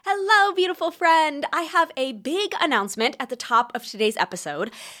Hello, beautiful friend. I have a big announcement at the top of today's episode.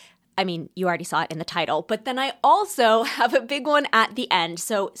 I mean, you already saw it in the title, but then I also have a big one at the end,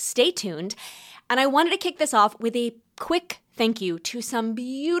 so stay tuned. And I wanted to kick this off with a quick thank you to some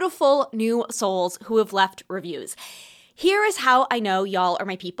beautiful new souls who have left reviews. Here is how I know y'all are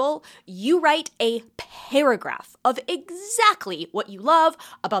my people. You write a paragraph of exactly what you love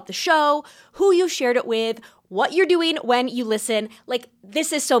about the show, who you shared it with, what you're doing when you listen. Like,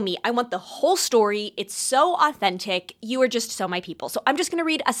 this is so me. I want the whole story. It's so authentic. You are just so my people. So I'm just going to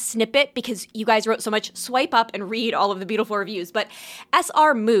read a snippet because you guys wrote so much. Swipe up and read all of the beautiful reviews. But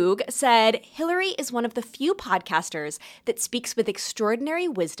SR Moog said, Hillary is one of the few podcasters that speaks with extraordinary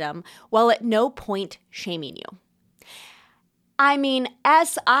wisdom while at no point shaming you. I mean,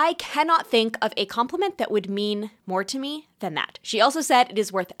 I cannot think of a compliment that would mean more to me than that. She also said it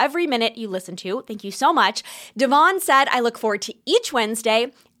is worth every minute you listen to. Thank you so much. Devon said, I look forward to each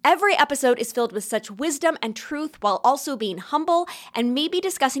Wednesday. Every episode is filled with such wisdom and truth while also being humble and maybe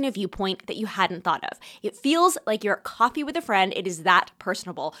discussing a viewpoint that you hadn't thought of. It feels like you're at coffee with a friend. It is that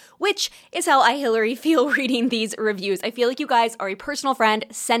personable, which is how I, Hillary, feel reading these reviews. I feel like you guys are a personal friend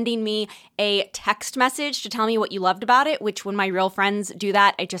sending me a text message to tell me what you loved about it, which when my real friends do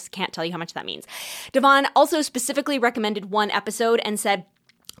that, I just can't tell you how much that means. Devon also specifically recommended one episode and said,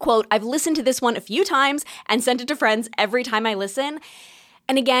 quote, I've listened to this one a few times and sent it to friends every time I listen.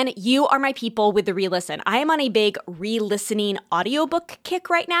 And again, you are my people with the re-listen. I am on a big re-listening audiobook kick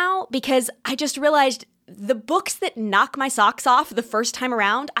right now because I just realized the books that knock my socks off the first time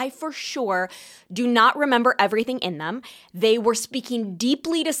around, I for sure do not remember everything in them. They were speaking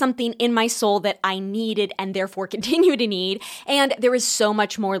deeply to something in my soul that I needed and therefore continue to need. And there is so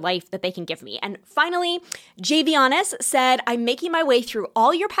much more life that they can give me. And finally, Javianis said, I'm making my way through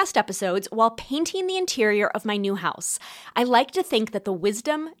all your past episodes while painting the interior of my new house. I like to think that the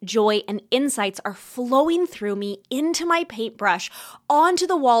wisdom, joy, and insights are flowing through me into my paintbrush onto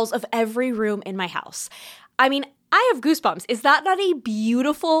the walls of every room in my house. I mean, I have goosebumps. Is that not a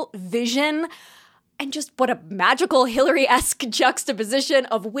beautiful vision? And just what a magical Hillary-esque juxtaposition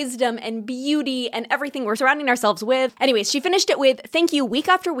of wisdom and beauty and everything we're surrounding ourselves with. Anyways, she finished it with, thank you week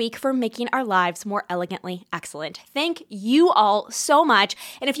after week for making our lives more elegantly excellent. Thank you all so much.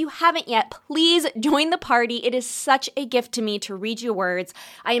 And if you haven't yet, please join the party. It is such a gift to me to read your words.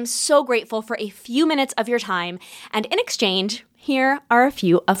 I am so grateful for a few minutes of your time. And in exchange, here are a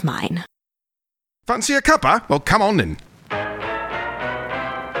few of mine. Fancy a cuppa? Well, come on then.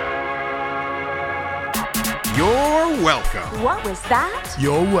 You're welcome. What was that?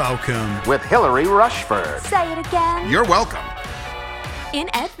 You're welcome. With Hillary Rushford. Say it again. You're welcome. In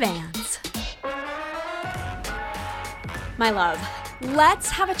advance. My love,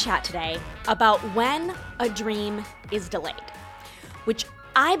 let's have a chat today about when a dream is delayed, which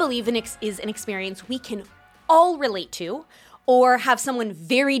I believe is an experience we can all relate to, or have someone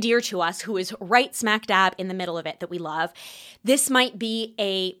very dear to us who is right smack dab in the middle of it that we love. This might be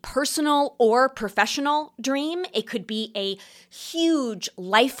a personal or professional dream. It could be a huge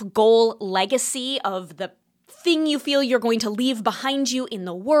life goal legacy of the thing you feel you're going to leave behind you in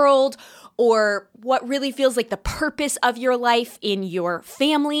the world, or what really feels like the purpose of your life in your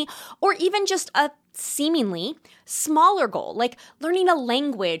family, or even just a seemingly smaller goal, like learning a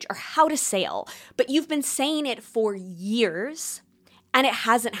language or how to sail, but you've been saying it for years and it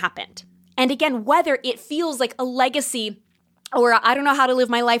hasn't happened. And again, whether it feels like a legacy or I don't know how to live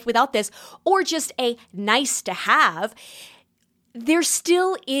my life without this, or just a nice to have, there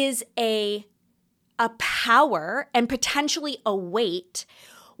still is a power and potentially a weight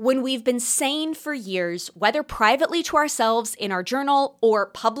when we've been saying for years, whether privately to ourselves in our journal or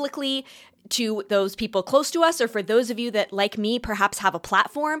publicly to those people close to us, or for those of you that, like me, perhaps have a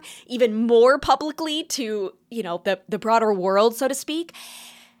platform, even more publicly to, the broader world, so to speak.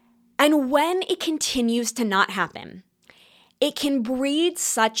 And when it continues to not happen, it can breed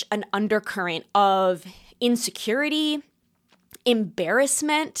such an undercurrent of insecurity,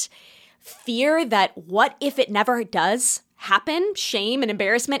 embarrassment, fear that what if it never does happen, shame and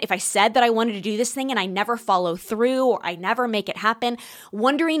embarrassment if I said that I wanted to do this thing and I never follow through or I never make it happen,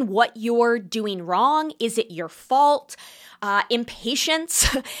 wondering what you're doing wrong. Is it your fault? Impatience,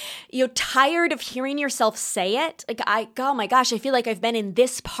 tired of hearing yourself say it. Oh my gosh, I feel like I've been in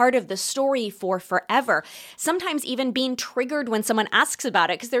this part of the story for forever. Sometimes even being triggered when someone asks about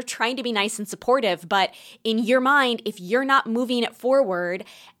it because they're trying to be nice and supportive. But in your mind, if you're not moving it forward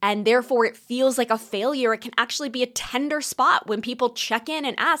and therefore it feels like a failure, it can actually be a tender spot when people check in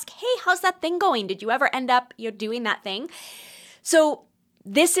and ask, hey, how's that thing going? Did you ever end up doing that thing? So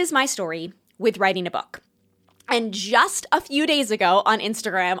this is my story with writing a book. And just a few days ago on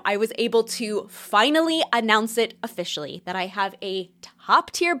Instagram, I was able to finally announce it officially that I have a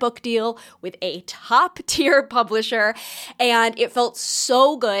top-tier book deal with a top-tier publisher. And it felt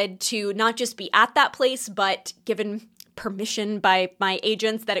so good to not just be at that place, but given permission by my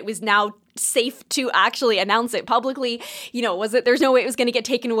agents that it was now safe to actually announce it publicly. There's no way it was going to get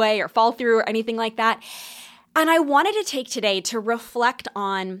taken away or fall through or anything like that. And I wanted to take today to reflect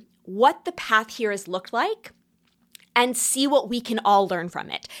on what the path here has looked like and see what we can all learn from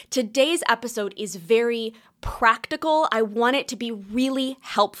it. Today's episode is very practical. I want it to be really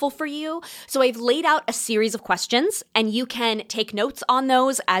helpful for you. So I've laid out a series of questions, and you can take notes on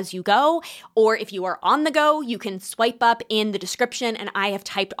those as you go. Or if you are on the go, you can swipe up in the description, and I have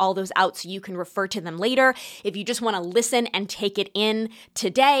typed all those out so you can refer to them later. If you just want to listen and take it in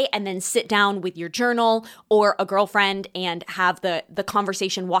today and then sit down with your journal or a girlfriend and have the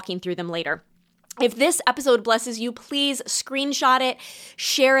conversation walking through them later. If this episode blesses you, please screenshot it,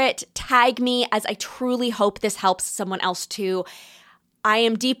 share it, tag me, as I truly hope this helps someone else too. I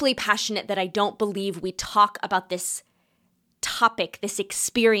am deeply passionate that I don't believe we talk about this topic, this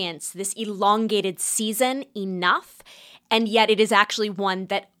experience, this elongated season enough, and yet it is actually one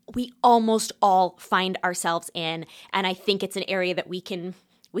that we almost all find ourselves in, and I think it's an area that we can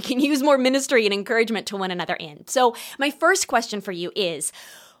use more ministry and encouragement to one another in. So my first question for you is,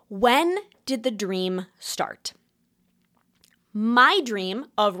 when did the dream start? My dream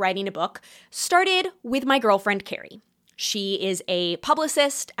of writing a book started with my girlfriend, Carrie. She is a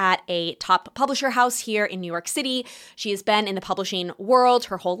publicist at a top publisher house here in New York City. She has been in the publishing world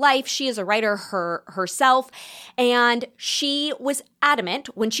her whole life. She is a writer herself. And she was adamant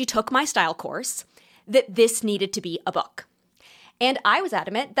when she took my style course that this needed to be a book. And I was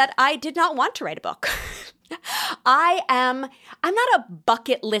adamant that I did not want to write a book. I'm not a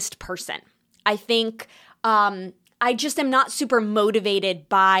bucket list person. I think I just am not super motivated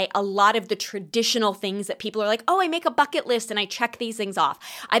by a lot of the traditional things that people are like, oh, I make a bucket list and I check these things off.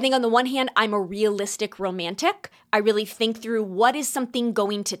 I think on the one hand, I'm a realistic romantic. I really think through, what is something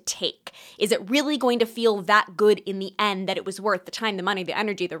going to take? Is it really going to feel that good in the end that it was worth the time, the money, the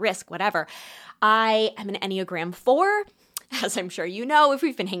energy, the risk, whatever? I am an Enneagram 4. As I'm sure you know if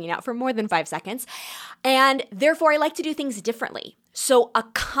we've been hanging out for more than 5 seconds. And therefore, I like to do things differently. So a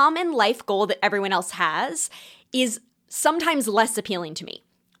common life goal that everyone else has is sometimes less appealing to me.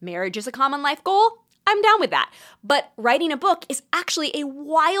 Marriage is a common life goal. I'm down with that. But writing a book is actually a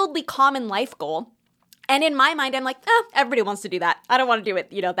wildly common life goal. And in my mind, I'm like, everybody wants to do that. I don't want to do it,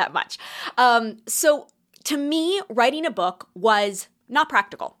 that much. So to me, writing a book was not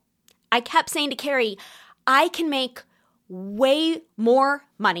practical. I kept saying to Carrie, I can make way more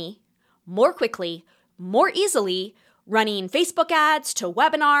money, more quickly, more easily, running Facebook ads to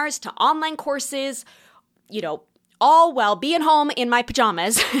webinars to online courses, all while being home in my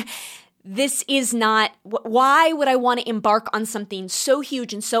pajamas. This is not, why would I want to embark on something so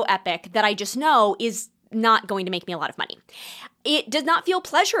huge and so epic that I just know is not going to make me a lot of money? It does not feel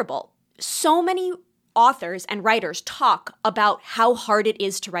pleasurable. So many authors and writers talk about how hard it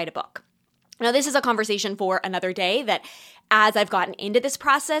is to write a book. Now, this is a conversation for another day that as I've gotten into this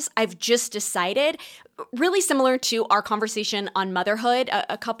process, I've just decided, really similar to our conversation on motherhood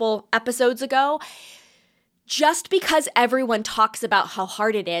a couple episodes ago, just because everyone talks about how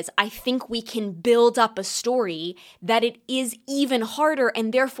hard it is, I think we can build up a story that it is even harder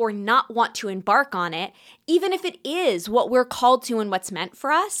and therefore not want to embark on it, even if it is what we're called to and what's meant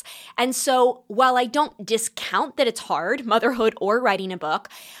for us. And so while I don't discount that it's hard, motherhood or writing a book,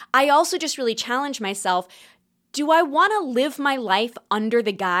 I also just really challenge myself. Do I want to live my life under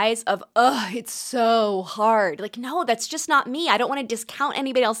the guise of, it's so hard? Like, no, that's just not me. I don't want to discount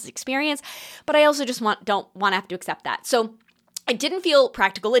anybody else's experience, but I also just don't want to have to accept that. So it didn't feel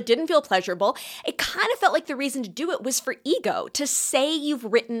practical. It didn't feel pleasurable. It kind of felt like the reason to do it was for ego, to say you've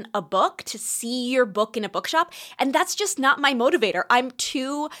written a book, to see your book in a bookshop. And that's just not my motivator. I'm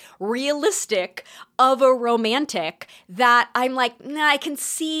too realistic of a romantic that I'm like, I can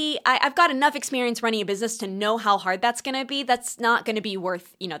see, I've got enough experience running a business to know how hard that's going to be. That's not going to be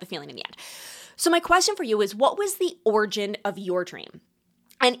worth, the feeling in the end. So my question for you is, what was the origin of your dream?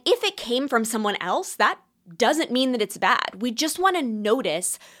 And if it came from someone else, that doesn't mean that it's bad. We just want to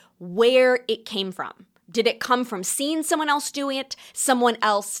notice where it came from. Did it come from seeing someone else do it? Someone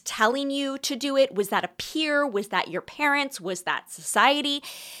else telling you to do it? Was that a peer? Was that your parents? Was that society?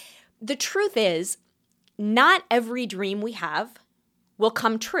 The truth is, not every dream we have will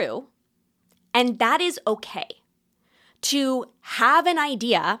come true, and that is okay. To have an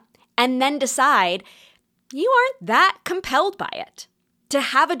idea and then decide you aren't that compelled by it. To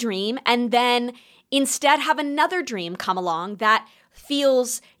have a dream and then Instead, have another dream come along that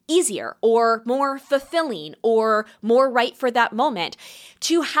feels easier or more fulfilling or more right for that moment.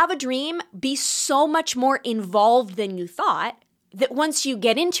 To have a dream be so much more involved than you thought that once you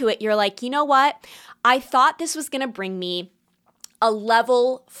get into it, you're like, you know what? I thought this was going to bring me a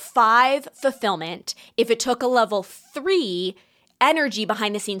level 5 fulfillment if it took a level 3 energy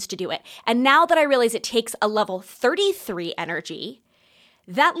behind the scenes to do it. And now that I realize it takes a level 33 energy,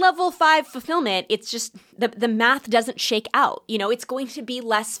 that level 5 fulfillment, it's just the math doesn't shake out. It's going to be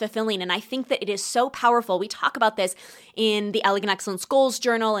less fulfilling. And I think that it is so powerful. We talk about this in the Elegant Excellence Goals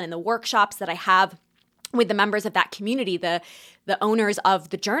Journal and in the workshops that I have with the members of that community, the owners of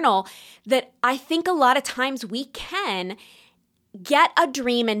the journal, that I think a lot of times we can get a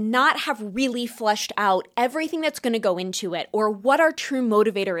dream and not have really fleshed out everything that's going to go into it or what our true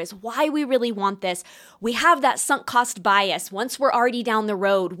motivator is, why we really want this. We have that sunk cost bias. Once we're already down the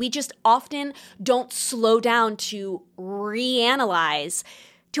road, we just often don't slow down to reanalyze.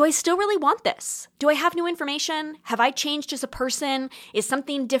 Do I still really want this? Do I have new information? Have I changed as a person? Is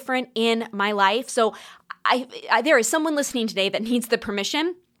something different in my life? So there is someone listening today that needs the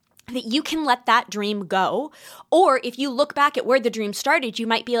permission that you can let that dream go. Or if you look back at where the dream started, you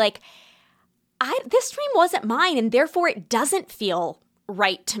might be like, this dream wasn't mine, and therefore it doesn't feel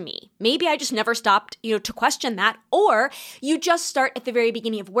right to me. Maybe I just never stopped, to question that. Or you just start at the very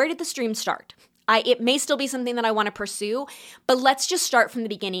beginning of, where did this dream start? It may still be something that I want to pursue, but let's just start from the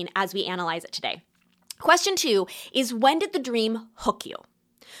beginning as we analyze it today. Question 2 is, when did the dream hook you?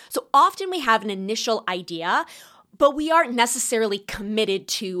 So often we have an initial idea, but we aren't necessarily committed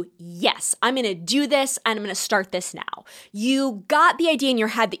to, yes, I'm going to do this and I'm going to start this now. You got the idea in your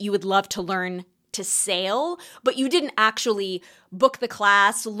head that you would love to learn to sail, but you didn't actually book the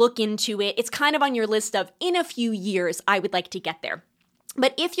class, look into it. It's kind of on your list of, in a few years, I would like to get there.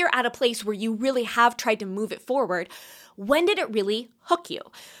 But if you're at a place where you really have tried to move it forward, when did it really hook you?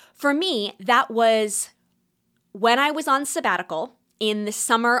 For me, that was when I was on sabbatical in the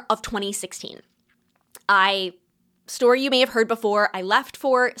summer of 2016. Story you may have heard before, I left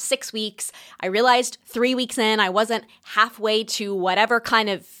for 6 weeks. I realized 3 weeks in, I wasn't halfway to whatever kind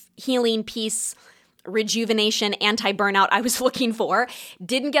of healing, peace, rejuvenation, anti-burnout I was looking for.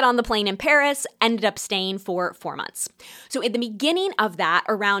 Didn't get on the plane in Paris, ended up staying for 4 months. So at the beginning of that,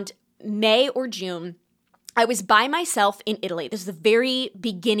 around May or June, I was by myself in Italy. This is the very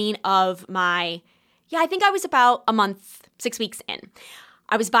beginning of I think I was about a month, 6 weeks in.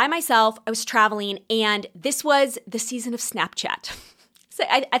 I was by myself, I was traveling, and this was the season of Snapchat. So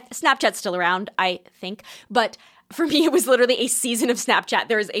Snapchat's still around, I think, but for me, it was literally a season of Snapchat.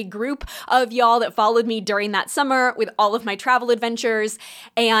 There's a group of y'all that followed me during that summer with all of my travel adventures,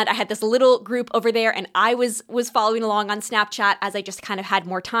 and I had this little group over there, and I was following along on Snapchat as I just kind of had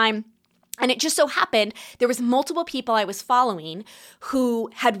more time. And it just so happened there was multiple people I was following who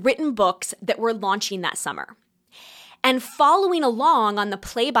had written books that were launching that summer. And following along on the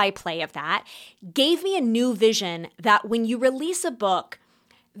play-by-play of that gave me a new vision that when you release a book,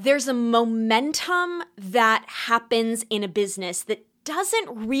 there's a momentum that happens in a business that doesn't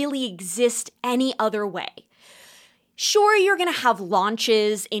really exist any other way. Sure, you're going to have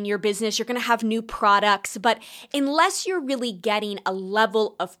launches in your business, you're going to have new products, but unless you're really getting a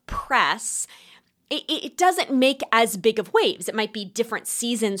level of press, it doesn't make as big of waves. It might be different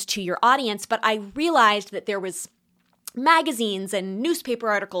seasons to your audience, but I realized that there was magazines and newspaper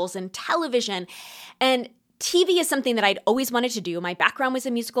articles and television, and TV is something that I'd always wanted to do. My background was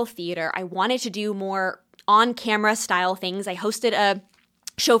in musical theater. I wanted to do more on-camera style things. I hosted a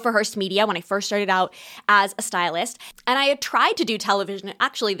show for Hearst Media when I first started out as a stylist, and I had tried to do television.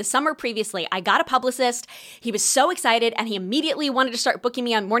 Actually, the summer previously, I got a publicist. He was so excited, and he immediately wanted to start booking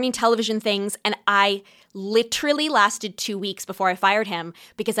me on morning television things, and I literally lasted 2 weeks before I fired him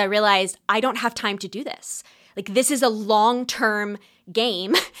because I realized I don't have time to do this. Like, this is a long-term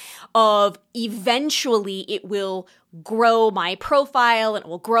game of eventually it will grow my profile and it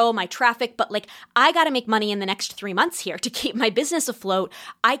will grow my traffic, but I got to make money in the next 3 months here to keep my business afloat.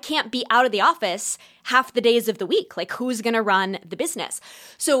 I can't be out of the office half the days of the week. Who's going to run the business?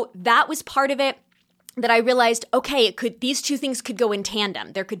 So that was part of it that I realized, okay, these two things could go in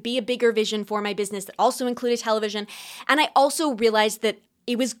tandem. There could be a bigger vision for my business that also included television. And I also realized that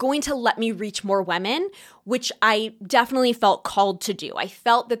it was going to let me reach more women, which I definitely felt called to do. I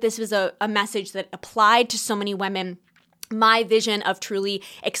felt that this was a message that applied to so many women my vision of truly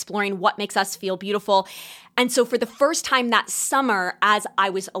exploring what makes us feel beautiful. And so for the first time that summer, as I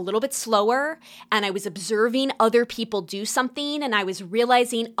was a little bit slower and I was observing other people do something and I was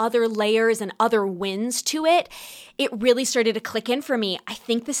realizing other layers and other wins to it, it really started to click in for me. I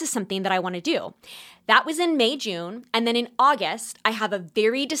think this is something that I want to do. That was in May, June. And then in August, I have a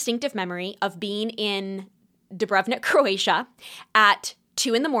very distinctive memory of being in Dubrovnik, Croatia at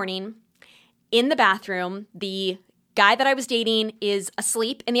 2 a.m. in the bathroom. The guy that I was dating is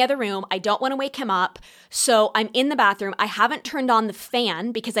asleep in the other room. I don't want to wake him up. So I'm in the bathroom. I haven't turned on the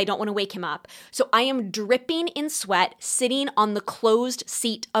fan because I don't want to wake him up. So I am dripping in sweat, sitting on the closed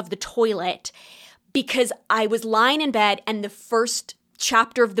seat of the toilet because I was lying in bed and the first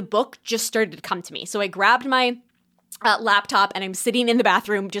chapter of the book just started to come to me. So I grabbed my laptop and I'm sitting in the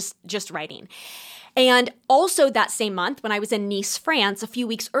bathroom just writing. And also that same month when I was in Nice, France, a few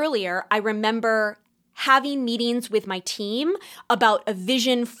weeks earlier, I remember having meetings with my team about a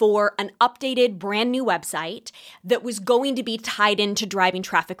vision for an updated brand new website that was going to be tied into driving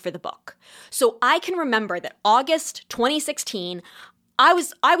traffic for the book. So I can remember that August 2016, I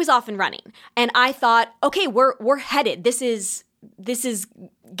was off and running and I thought, okay, we're headed. This is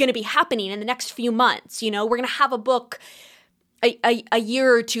going to be happening in the next few months. We're going to have a book a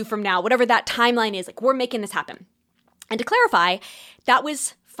year or two from now, whatever that timeline is, like we're making this happen. And to clarify, that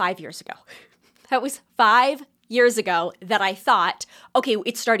was 5 years ago. That was 5 years ago that I thought, okay,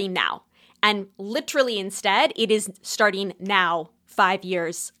 it's starting now. And literally instead, it is starting now, 5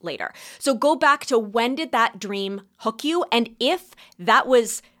 years later. So go back to when did that dream hook you? And if that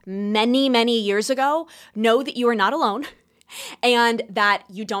was many, many years ago, know that you are not alone and that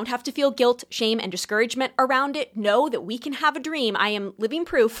you don't have to feel guilt, shame, and discouragement around it. Know that we can have a dream. I am living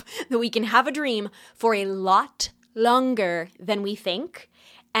proof that we can have a dream for a lot longer than we think.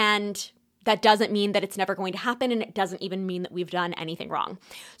 And that doesn't mean that it's never going to happen, and it doesn't even mean that we've done anything wrong.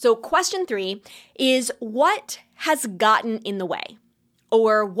 So question 3 is, what has gotten in the way?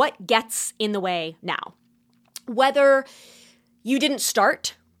 Or what gets in the way now? Whether you didn't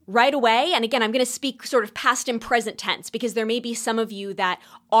start right away, and again, I'm going to speak sort of past and present tense because there may be some of you that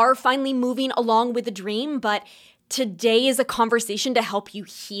are finally moving along with the dream, but today is a conversation to help you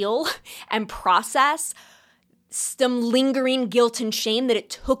heal and process some lingering guilt and shame that it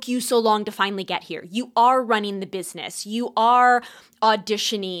took you so long to finally get here. You are running the business. You are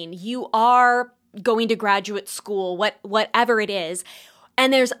auditioning. You are going to graduate school, whatever it is.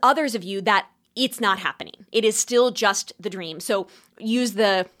 And there's others of you that it's not happening. It is still just the dream. So use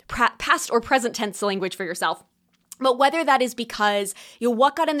the past or present tense language for yourself. But whether that is because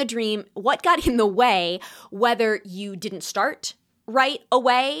what got in the dream, what got in the way, whether you didn't start right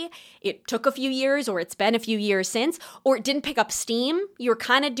away, it took a few years, or it's been a few years since, or it didn't pick up steam. You were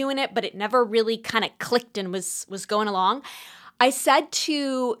kind of doing it, but it never really kind of clicked and was going along. I said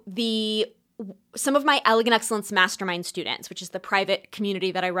to some of my Elegant Excellence Mastermind students, which is the private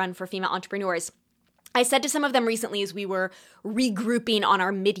community that I run for female entrepreneurs, I said to some of them recently as we were regrouping on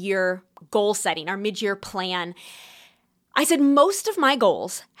our mid-year goal setting, our mid-year plan, I said, most of my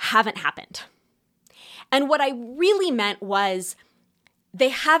goals haven't happened. And what I really meant was they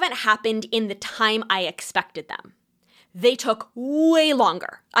haven't happened in the time I expected them. They took way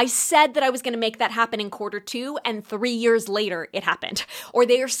longer. I said that I was going to make that happen in Q2, and 3 years later it happened. Or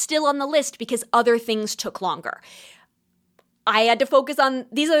they are still on the list because other things took longer. I had to focus on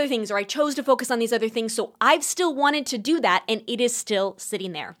these other things, or I chose to focus on these other things, so I've still wanted to do that, and it is still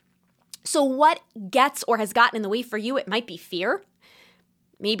sitting there. So what gets or has gotten in the way for you? It might be fear.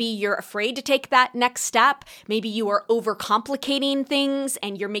 Maybe you're afraid to take that next step. Maybe you are overcomplicating things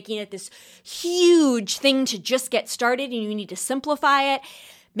and you're making it this huge thing to just get started and you need to simplify it.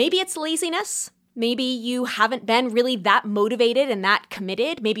 Maybe it's laziness. Maybe you haven't been really that motivated and that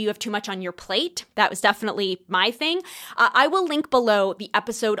committed. Maybe you have too much on your plate. That was definitely my thing. I will link below the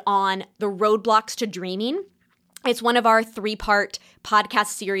episode on the roadblocks to dreaming. It's one of our 3-part podcast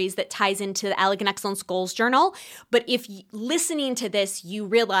series that ties into the Elegant Excellence Goals Journal. But if listening to this, you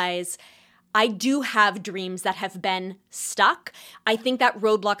realize I do have dreams that have been stuck, I think that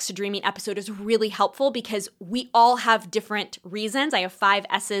Roadblocks to Dreaming episode is really helpful because we all have different reasons. I have 5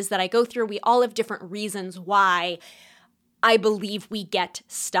 S's that I go through. We all have different reasons why I believe we get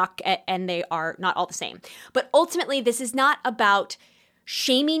stuck, and they are not all the same. But ultimately, this is not about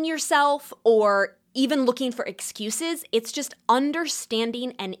shaming yourself or even looking for excuses. It's just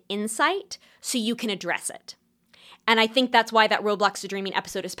understanding and insight so you can address it. And I think that's why that Roadblocks to Dreaming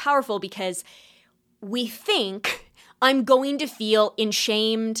episode is powerful, because we think I'm going to feel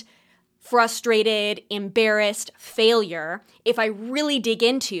shamed, frustrated, embarrassed, failure if I really dig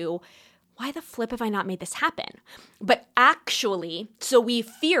into why the flip have I not made this happen? But actually, so we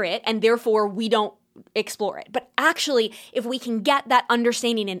fear it and therefore we don't explore it. But actually, if we can get that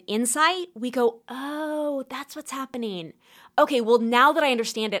understanding and insight, we go, oh, that's what's happening. Okay, well, now that I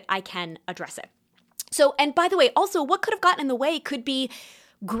understand it, I can address it. So, and by the way, also what could have gotten in the way could be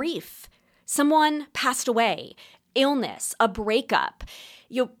grief. Someone passed away, illness, a breakup.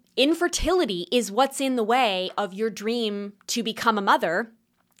 Infertility is what's in the way of your dream to become a mother.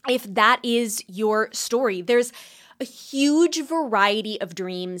 If that is your story, there's a huge variety of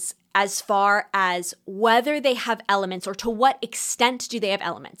dreams as far as whether they have elements or to what extent do they have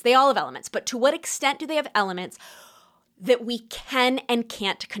elements. They all have elements, but to what extent do they have elements that we can and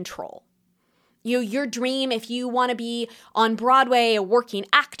can't control? Your dream, if you want to be on Broadway, a working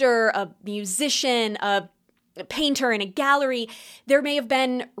actor, a musician, a painter in a gallery, there may have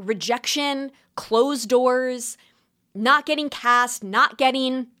been rejection, closed doors, not getting cast, not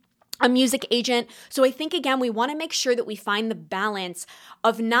getting a music agent. So I think, again, we want to make sure that we find the balance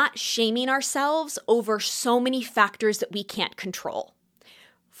of not shaming ourselves over so many factors that we can't control.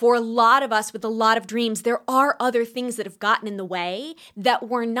 For a lot of us with a lot of dreams, there are other things that have gotten in the way that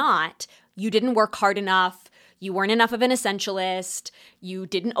were not, you didn't work hard enough, you weren't enough of an essentialist, you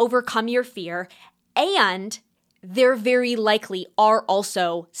didn't overcome your fear, and there very likely are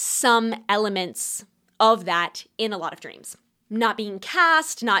also some elements of that in a lot of dreams. Not being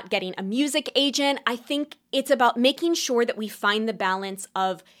cast, not getting a music agent. I think it's about making sure that we find the balance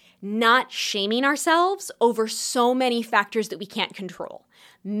of not shaming ourselves over so many factors that we can't control.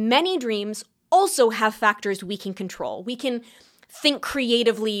 Many dreams also have factors we can control. We can think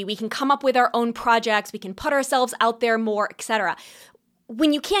creatively, we can come up with our own projects, we can put ourselves out there more, etc.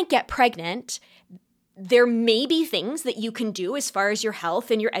 When you can't get pregnant, there may be things that you can do as far as your health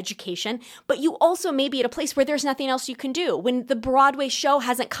and your education, but you also may be at a place where there's nothing else you can do. When the Broadway show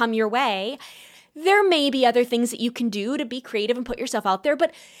hasn't come your way, there may be other things that you can do to be creative and put yourself out there,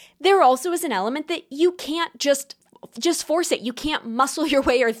 but there also is an element that you can't just force it. You can't muscle your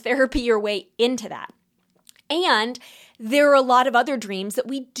way or therapy your way into that. And there are a lot of other dreams that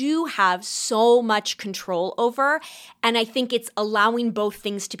we do have so much control over. And I think it's allowing both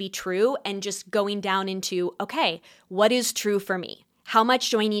things to be true and just going down into, okay, what is true for me? How much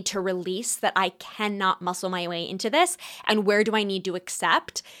do I need to release that I cannot muscle my way into this? And where do I need to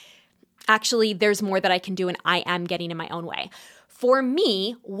accept? Actually, there's more that I can do and I am getting in my own way. For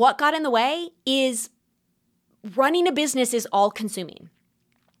me, what got in the way is running a business is all consuming.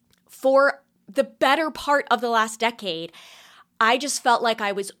 For the better part of the last decade, I just felt like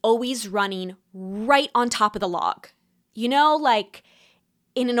I was always running right on top of the log. You know, like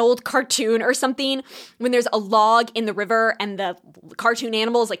in an old cartoon or something, when there's a log in the river and the cartoon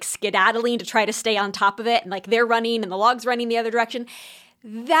animals like skedaddling to try to stay on top of it, and like they're running and the log's running the other direction.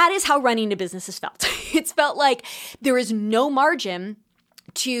 That is how running a business has felt. It's felt like there is no margin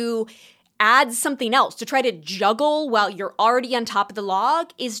to add something else. To try to juggle while you're already on top of the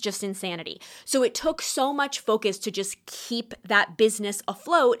log is just insanity. So it took so much focus to just keep that business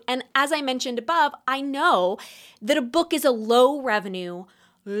afloat. And as I mentioned above, I know that a book is a low revenue,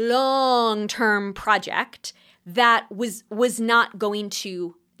 long-term project that was not going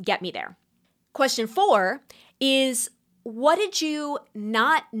to get me there. Question 4 is, what did you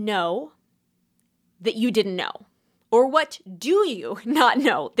not know that you didn't know? Or what do you not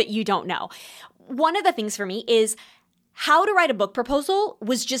know that you don't know? One of the things for me is how to write a book proposal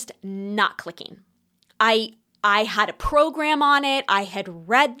was just not clicking. I had a program on it. I had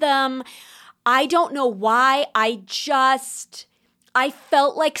read them. I don't know why. I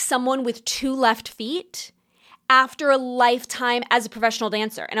felt like someone with 2 left feet after a lifetime as a professional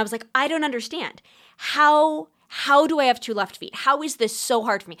dancer. And I was like, I don't understand. How do I have 2 left feet? How is this so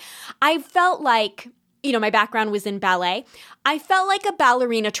hard for me? I felt like, my background was in ballet. I felt like a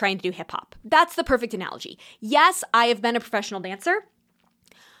ballerina trying to do hip hop. That's the perfect analogy. Yes, I have been a professional dancer.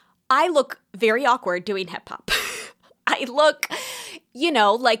 I look very awkward doing hip hop. I look,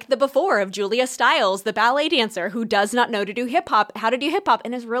 like the before of Julia Stiles, the ballet dancer who does not know how to do hip hop,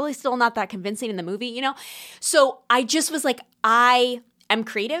 and is really still not that convincing in the movie, So I just was like, I am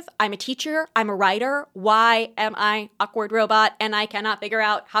creative. I'm a teacher. I'm a writer. Why am I awkward robot and I cannot figure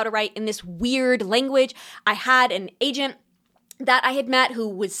out how to write in this weird language? I had an agent that I had met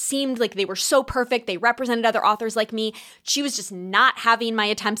who seemed like they were so perfect. They represented other authors like me. She was just not having my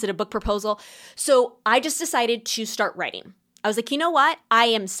attempts at a book proposal. So I just decided to start writing. I was like, you know what? I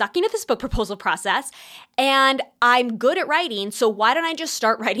am sucking at this book proposal process and I'm good at writing. So why don't I just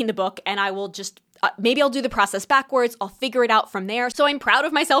start writing the book and I will just, maybe I'll do the process backwards. I'll figure it out from there. So I'm proud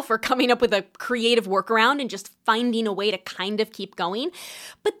of myself for coming up with a creative workaround and just finding a way to kind of keep going.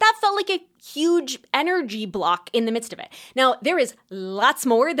 But that felt like a huge energy block in the midst of it. Now, there is lots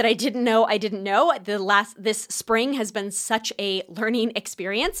more that I didn't know. This spring has been such a learning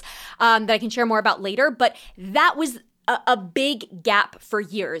experience that I can share more about later. But that was a big gap for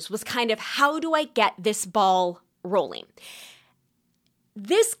years, was kind of how do I get this ball rolling?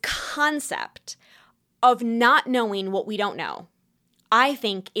 This concept of not knowing what we don't know, I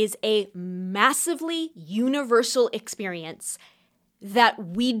think, is a massively universal experience that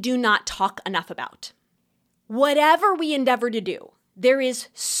we do not talk enough about. Whatever we endeavor to do, there is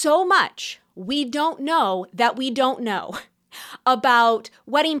so much we don't know that we don't know about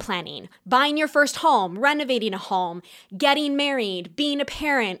wedding planning, buying your first home, renovating a home, getting married, being a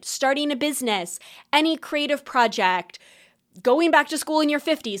parent, starting a business, any creative project, going back to school in your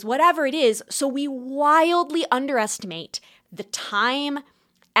 50s, whatever it is. So we wildly underestimate the time,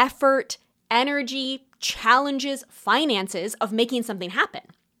 effort, energy, challenges, finances of making something happen.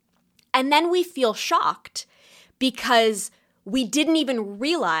 And then we feel shocked because we didn't even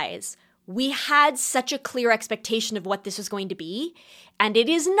realize we had such a clear expectation of what this was going to be, and it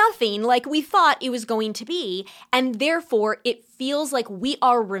is nothing like we thought it was going to be, and therefore it feels like we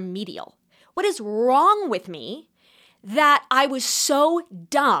are remedial. What is wrong with me that I was so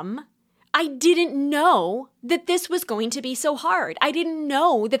dumb I didn't know that this was going to be so hard. I didn't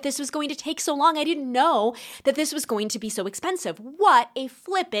know that this was going to take so long. I didn't know that this was going to be so expensive. What a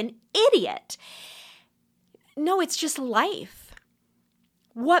flippin' idiot. No, it's just life.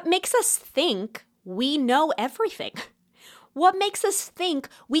 What makes us think we know everything? What makes us think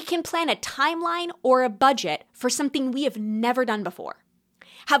we can plan a timeline or a budget for something we have never done before?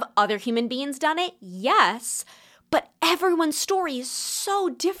 Have other human beings done it? Yes, but everyone's story is so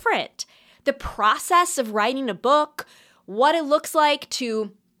different. The process of writing a book, what it looks like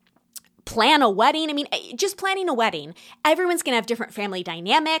to plan a wedding. I mean, just planning a wedding. Everyone's going to have different family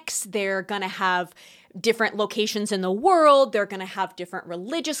dynamics. They're going to have different locations in the world. They're going to have different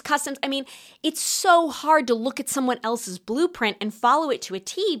religious customs. I mean, it's so hard to look at someone else's blueprint and follow it to a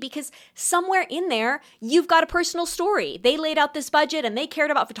T because somewhere in there, you've got a personal story. They laid out this budget and they cared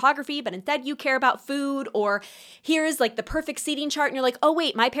about photography, but instead you care about food, or here's like the perfect seating chart. And you're like, oh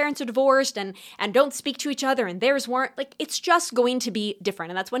wait, my parents are divorced and don't speak to each other and theirs weren't. Like, it's just going to be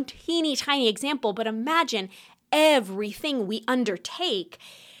different. And that's one teeny tiny example, but imagine everything we undertake.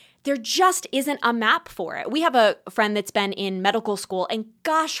 There just isn't a map for it. We have a friend that's been in medical school, and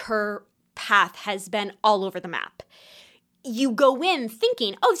gosh, her path has been all over the map. You go in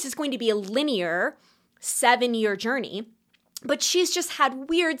thinking, oh, this is going to be a linear 7-year journey, but she's just had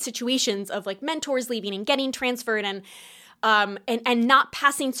weird situations of like mentors leaving and getting transferred and not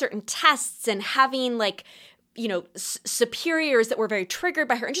passing certain tests and having like, you know, superiors that were very triggered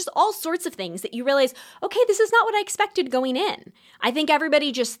by her and just all sorts of things that you realize, okay, this is not what I expected going in. I think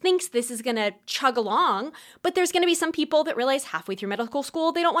everybody just thinks this is going to chug along, but there's going to be some people that realize halfway through medical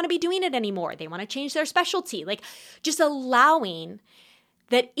school, they don't want to be doing it anymore. They want to change their specialty. Like, just allowing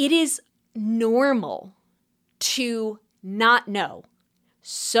that it is normal to not know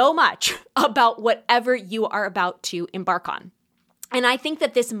so much about whatever you are about to embark on. And I think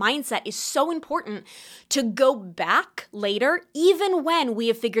that this mindset is so important to go back later, even when we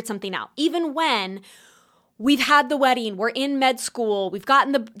have figured something out, even when we've had the wedding, we're in med school, we've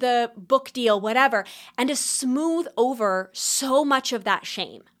gotten the book deal, whatever, and to smooth over so much of that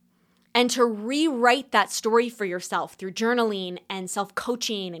shame and to rewrite that story for yourself through journaling and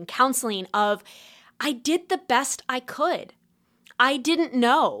self-coaching and counseling of, I did the best I could. I didn't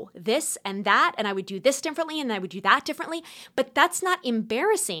know this and that, and I would do this differently, and I would do that differently. But that's not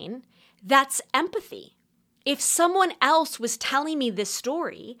embarrassing. That's empathy. If someone else was telling me this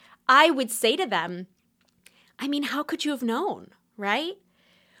story, I would say to them, I mean, how could you have known, right?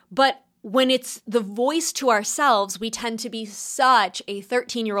 But when it's the voice to ourselves, we tend to be such a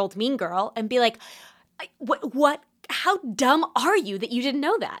 13-year-old mean girl and be like, what, how dumb are you that you didn't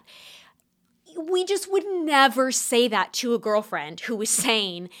know that? We just would never say that to a girlfriend who was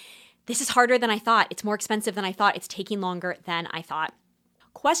saying, this is harder than I thought. It's more expensive than I thought. It's taking longer than I thought.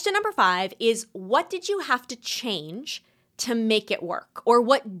 Question number 5 is, what did you have to change to make it work? Or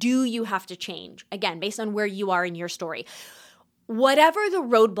what do you have to change? Again, based on where you are in your story. Whatever the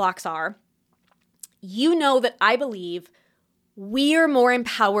roadblocks are, you know that I believe we are more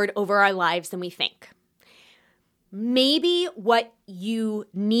empowered over our lives than we think. Maybe what you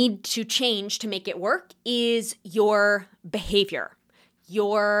need to change to make it work is your behavior,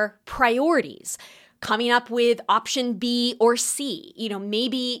 your priorities, coming up with option B or C.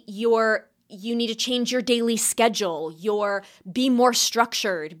 Maybe you need to change your daily schedule, be more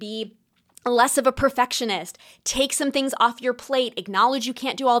structured, be less of a perfectionist, take some things off your plate, acknowledge you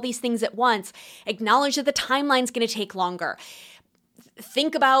can't do all these things at once, acknowledge that the timeline's going to take longer.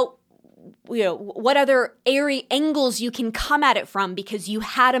 Think about what other angles you can come at it from, because you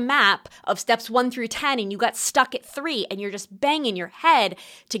had a map of steps 1 through 10 and you got stuck at 3 and you're just banging your head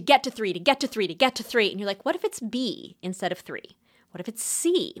to get to 3, to get to 3, to get to 3. And you're like, what if it's B instead of 3? What if it's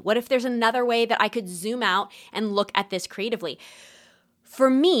C? What if there's another way that I could zoom out and look at this creatively? For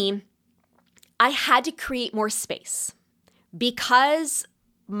me, I had to create more space because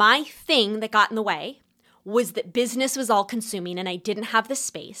my thing that got in the way was that business was all consuming and I didn't have the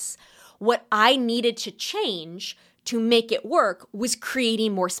space. What I needed to change to make it work was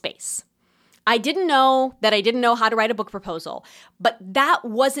creating more space. I didn't know how to write a book proposal, but that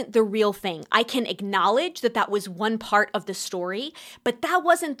wasn't the real thing. I can acknowledge that was one part of the story, but that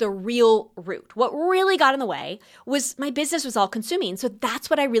wasn't the real root. What really got in the way was my business was all consuming. So that's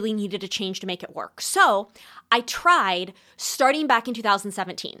what I really needed to change to make it work. So I tried starting back in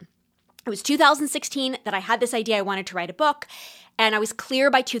 2017. It was 2016 that I had this idea I wanted to write a book. And I was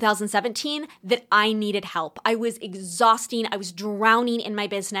clear by 2017 that I needed help. I was exhausting. I was drowning in my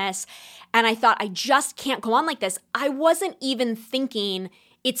business. And I thought, I just can't go on like this. I wasn't even thinking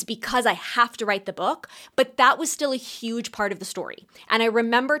it's because I have to write the book, but that was still a huge part of the story. And I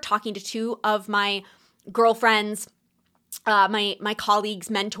remember talking to 2 of my girlfriends, my colleagues,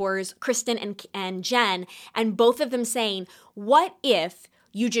 mentors, Kristen and Jen, and both of them saying, what if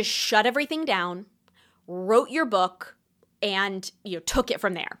you just shut everything down, wrote your book, and took it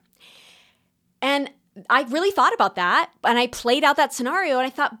from there? And I really thought about that, and I played out that scenario, and I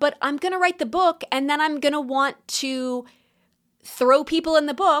thought, but I'm going to write the book, and then I'm going to want to throw people in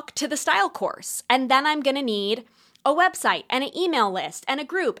the book to the style course, and then I'm going to need a website and an email list and a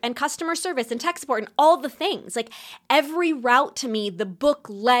group and customer service and tech support and all the things. Like every route to me, the book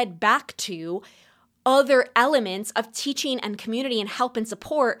led back to other elements of teaching and community and help and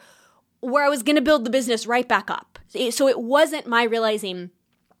support, where I was going to build the business right back up. So it wasn't my realizing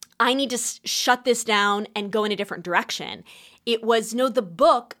I need to shut this down and go in a different direction. It was, no, the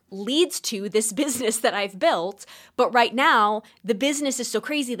book leads to this business that I've built, but right now the business is so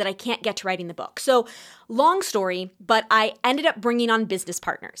crazy that I can't get to writing the book. So long story, but I ended up bringing on business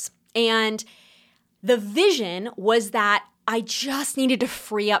partners. And the vision was that I just needed to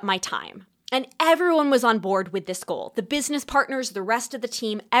free up my time. And everyone was on board with this goal. The business partners, the rest of the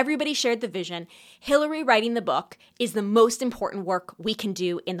team, everybody shared the vision. Hillary writing the book is the most important work we can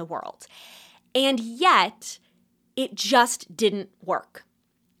do in the world. And yet, it just didn't work.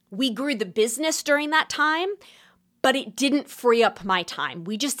 We grew the business during that time, but it didn't free up my time.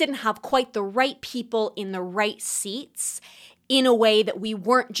 We just didn't have quite the right people in the right seats in a way that we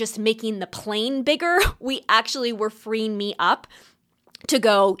weren't just making the plane bigger. We actually were freeing me up to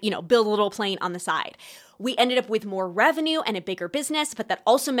go, build a little plane on the side. We ended up with more revenue and a bigger business, but that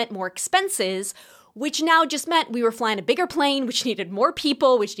also meant more expenses, which now just meant we were flying a bigger plane, which needed more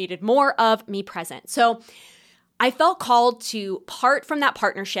people, which needed more of me present. So I felt called to part from that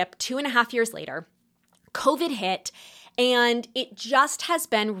partnership 2.5 years later. COVID hit, and it just has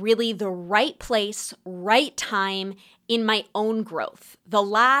been really the right place, right time in my own growth. The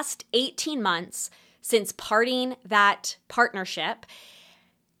last 18 months since parting that partnership,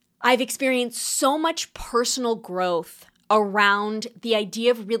 I've experienced so much personal growth around the idea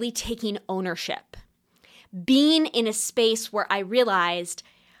of really taking ownership. Being in a space where I realized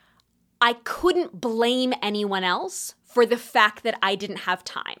I couldn't blame anyone else for the fact that I didn't have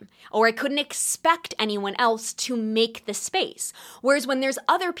time, or I couldn't expect anyone else to make the space. Whereas when there's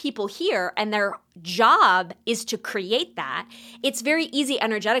other people here and their job is to create that, it's very easy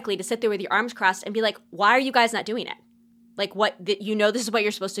energetically to sit there with your arms crossed and be like, why are you guys not doing it? Like, this is what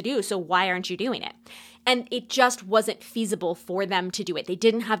you're supposed to do, so why aren't you doing it? And it just wasn't feasible for them to do it. They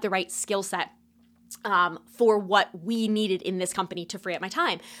didn't have the right skill set for what we needed in this company to free up my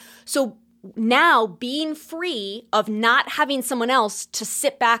time. So now being free of not having someone else to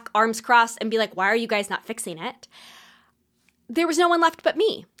sit back, arms crossed, and be like, why are you guys not fixing it? There was no one left but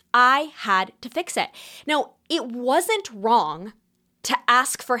me. I had to fix it. Now, it wasn't wrong to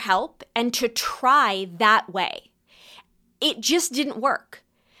ask for help and to try that way. It just didn't work.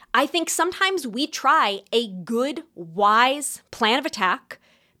 I think sometimes we try a good, wise plan of attack,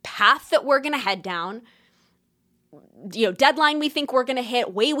 path that we're going to head down, deadline we think we're going to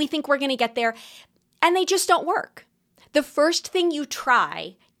hit, way we think we're going to get there, and they just don't work. The first thing you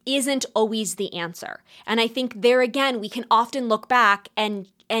try isn't always the answer. And I think there again, we can often look back and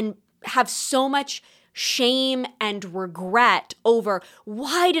have so much shame and regret over,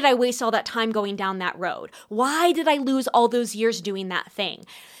 why did I waste all that time going down that road? Why did I lose all those years doing that thing?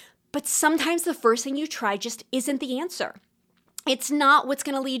 But sometimes the first thing you try just isn't the answer. It's not what's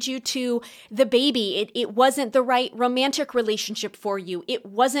going to lead you to the baby. It wasn't the right romantic relationship for you. It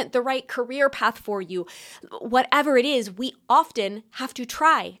wasn't the right career path for you. Whatever it is, we often have to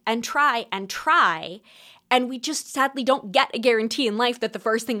try and try and try. And we just sadly don't get a guarantee in life that the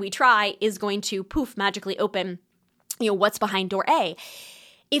first thing we try is going to poof, magically open, what's behind door A.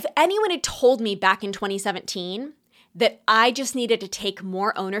 If anyone had told me back in 2017 that I just needed to take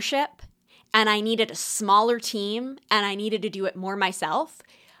more ownership and I needed a smaller team and I needed to do it more myself,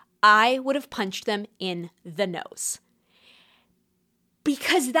 I would have punched them in the nose.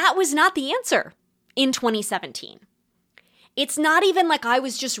 Because that was not the answer in 2017. It's not even like I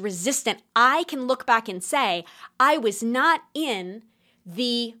was just resistant. I can look back and say I was not in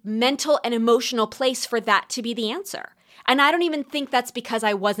the mental and emotional place for that to be the answer. And I don't even think that's because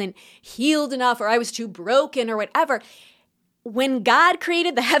I wasn't healed enough or I was too broken or whatever. When God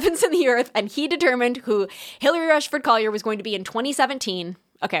created the heavens and the earth and he determined who Hillary Rushford Collier was going to be in 2017,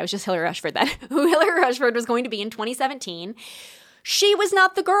 okay, it was just Hillary Rushford then, who Hillary Rushford was going to be in 2017, she was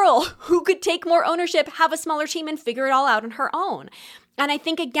not the girl who could take more ownership, have a smaller team, and figure it all out on her own. And I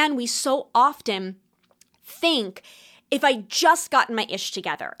think, again, we so often think, if I just gotten my ish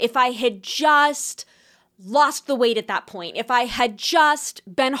together, if I had just lost the weight at that point, if I had just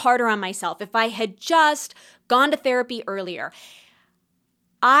been harder on myself, if I had just gone to therapy earlier,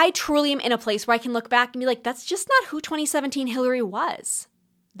 I truly am in a place where I can look back and be like, that's just not who 2017 Hillary was.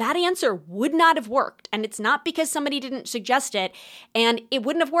 That answer would not have worked. And it's not because somebody didn't suggest it, and it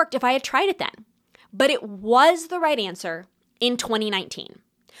wouldn't have worked if I had tried it then. But it was the right answer in 2019.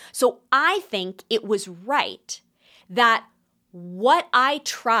 So I think it was right that what I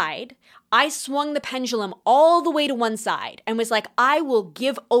tried, I swung the pendulum all the way to one side and was like, I will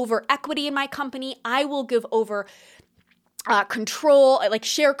give over equity in my company. I will give over control,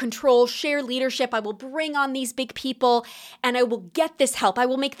 share control, share leadership. I will bring on these big people and I will get this help. I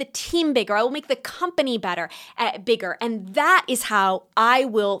will make the team bigger. I will make the company bigger. And that is how I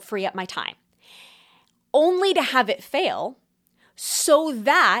will free up my time. Only to have it fail so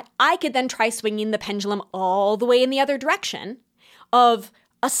that I could then try swinging the pendulum all the way in the other direction of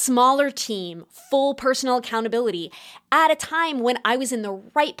a smaller team, full personal accountability at a time when I was in the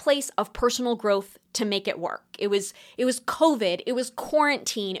right place of personal growth to make it work. It was COVID, it was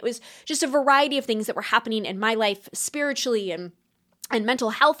quarantine, it was just a variety of things that were happening in my life spiritually and mental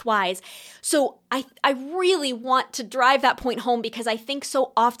health wise. So I really want to drive that point home because I think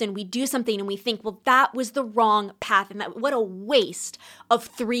so often we do something and we think, well, that was the wrong path and what a waste of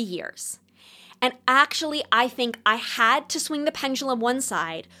 3 years. And actually, I think I had to swing the pendulum one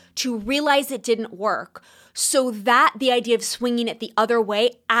side to realize it didn't work so that the idea of swinging it the other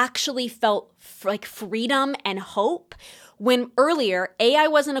way actually felt like freedom and hope when earlier, A, I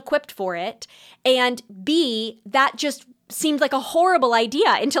wasn't equipped for it, and B, that just seemed like a horrible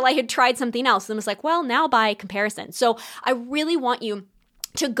idea until I had tried something else and was like, well, now by comparison. So I really want you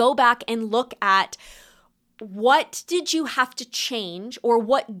to go back and look at what did you have to change or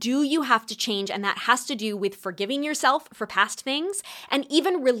what do you have to change? And that has to do with forgiving yourself for past things and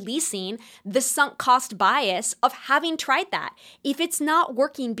even releasing the sunk cost bias of having tried that. If it's not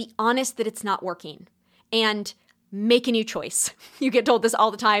working, be honest that it's not working and make a new choice. You get told this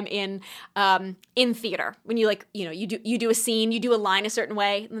all the time in theater when you do a scene, you do a line a certain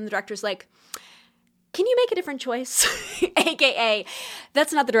way, and then the director's like, can you make a different choice? AKA,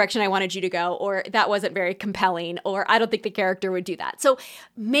 that's not the direction I wanted you to go, or that wasn't very compelling, or I don't think the character would do that. So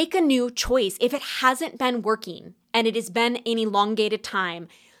make a new choice. If it hasn't been working and it has been an elongated time,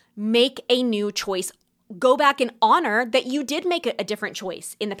 make a new choice. Go back and honor that you did make a different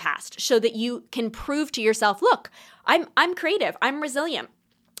choice in the past so that you can prove to yourself, look, I'm creative, I'm resilient,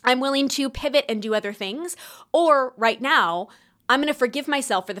 I'm willing to pivot and do other things. Or right now, I'm going to forgive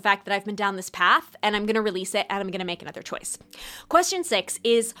myself for the fact that I've been down this path and I'm going to release it and I'm going to make another choice. Question 6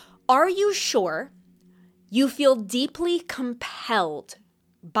 is, are you sure you feel deeply compelled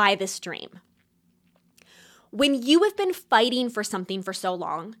by this dream? When you have been fighting for something for so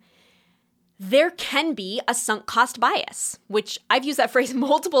long, there can be a sunk cost bias, which I've used that phrase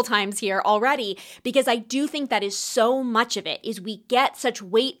multiple times here already, because I do think that is so much of it, is we get such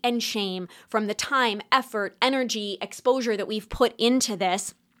weight and shame from the time, effort, energy, exposure that we've put into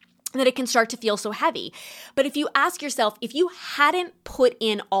this that it can start to feel so heavy. But if you ask yourself, if you hadn't put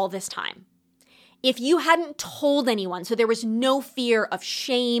in all this time, if you hadn't told anyone, so there was no fear of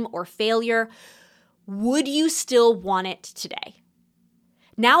shame or failure, would you still want it today?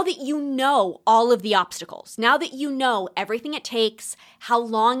 Now that you know all of the obstacles, now that you know everything it takes, how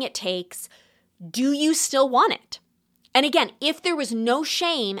long it takes, do you still want it? And again, if there was no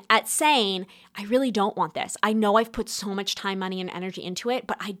shame at saying, I really don't want this. I know I've put so much time, money, and energy into it,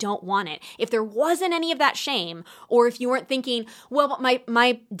 but I don't want it. If there wasn't any of that shame, or if you weren't thinking, well,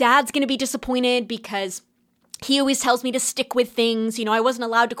 my dad's going to be disappointed because he always tells me to stick with things. You know, I wasn't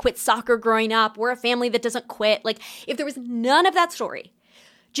allowed to quit soccer growing up. We're a family that doesn't quit. Like, if there was none of that story,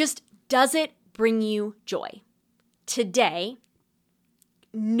 just does it bring you joy today,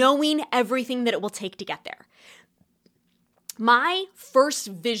 knowing everything that it will take to get there? My first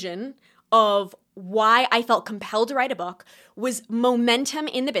vision of why I felt compelled to write a book was momentum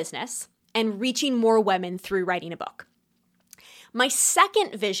in the business and reaching more women through writing a book. My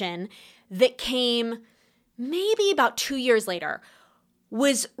second vision that came maybe about 2 years later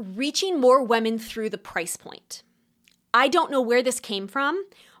was reaching more women through the price point. I don't know where this came from,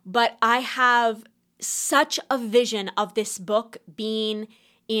 but I have such a vision of this book being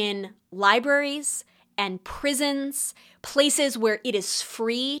in libraries and prisons, places where it is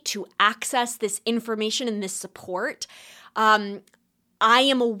free to access this information and this support. I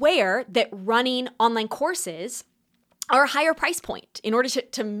am aware that running online courses are a higher price point. In order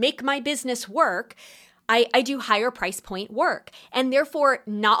to make my business work, I do higher price point work. And therefore,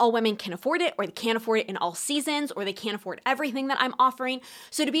 not all women can afford it, or they can't afford it in all seasons, or they can't afford everything that I'm offering.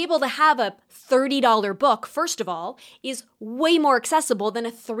 So to be able to have a $30 book, first of all, is way more accessible than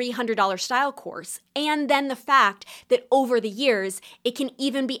a $300 style course. And then the fact that over the years, it can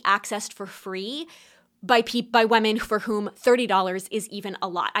even be accessed for free by women for whom $30 is even a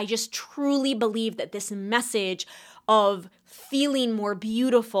lot. I just truly believe that this message of feeling more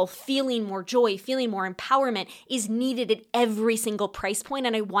beautiful, feeling more joy, feeling more empowerment is needed at every single price point.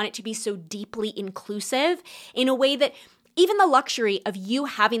 And I want it to be so deeply inclusive in a way that even the luxury of you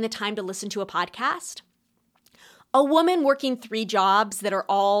having the time to listen to a podcast, a woman working 3 jobs that are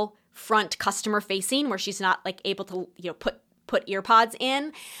all front customer facing, where she's not like able to, put ear pods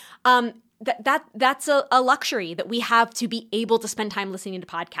in, that's a luxury that we have, to be able to spend time listening to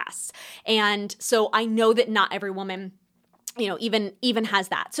podcasts. And so I know that not every woman, even has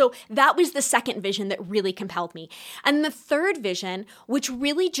that. So that was the second vision that really compelled me. And the third vision, which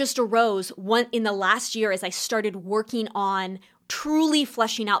really just arose in the last year as I started working on truly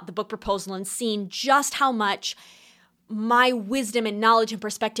fleshing out the book proposal and seeing just how much my wisdom and knowledge and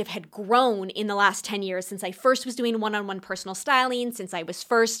perspective had grown in the last 10 years since I first was doing one-on-one personal styling, since I was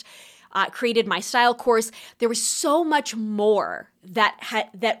first created my style course. There was so much more that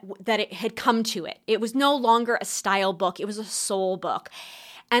it had come to it. It was no longer a style book. It was a soul book.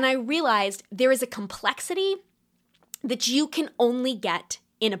 And I realized there is a complexity that you can only get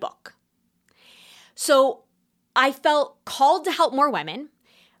in a book. So I felt called to help more women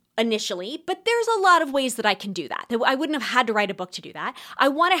initially, but there's a lot of ways that I can do that. I wouldn't have had to write a book to do that. I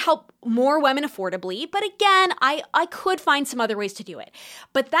want to help more women affordably, but again, I could find some other ways to do it.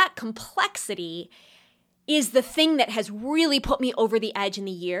 But that complexity is the thing that has really put me over the edge in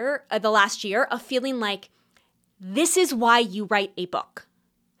the last year of feeling like this is why you write a book.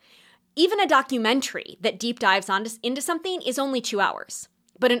 Even a documentary that deep dives into something is only 2 hours,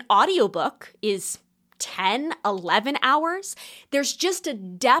 but an audiobook is 10, 11 hours. There's just a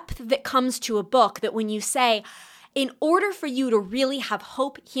depth that comes to a book that when you say, in order for you to really have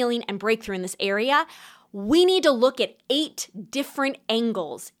hope, healing, and breakthrough in this area, we need to look at 8 different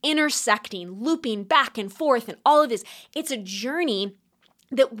angles, intersecting, looping back and forth, and all of this. It's a journey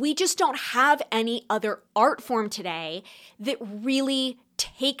that we just don't have any other art form today that really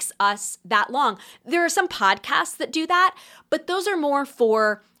takes us that long. There are some podcasts that do that, but those are more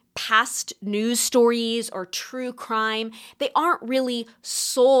for past news stories or true crime. They aren't really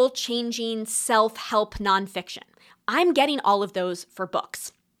soul-changing, self-help nonfiction. I'm getting all of those for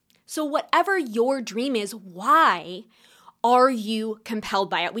books. So whatever your dream is, why are you compelled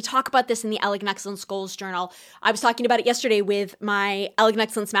by it? We talk about this in the Elegant Excellence Goals Journal. I was talking about it yesterday with my Elegant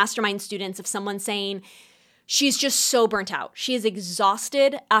Excellence Mastermind students, of someone saying she's just so burnt out. She is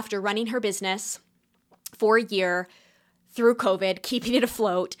exhausted after running her business for a year through COVID, keeping it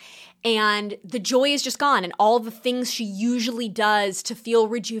afloat, and the joy is just gone, and all the things she usually does to feel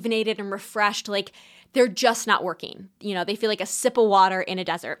rejuvenated and refreshed, like they're just not working. They feel like a sip of water in a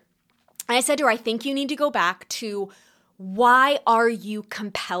desert. And I said to her, I think you need to go back to why are you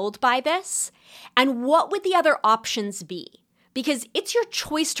compelled by this? And what would the other options be? Because it's your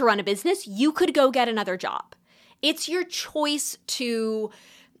choice to run a business. You could go get another job. It's your choice to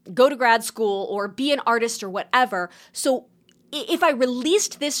go to grad school or be an artist or whatever. So if I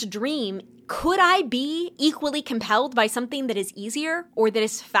released this dream, could I be equally compelled by something that is easier or that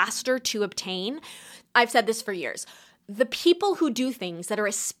is faster to obtain? I've said this for years. The people who do things that are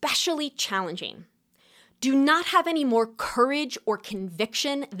especially challenging do not have any more courage or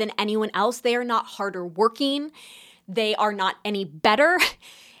conviction than anyone else. They are not harder working. They are not any better.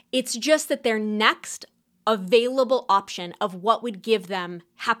 It's just that their next available option of what would give them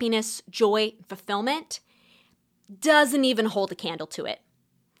happiness, joy, fulfillment doesn't even hold a candle to it.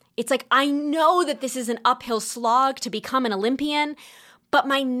 It's like, I know that this is an uphill slog to become an Olympian, but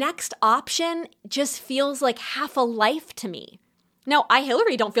my next option just feels like half a life to me. Now, I,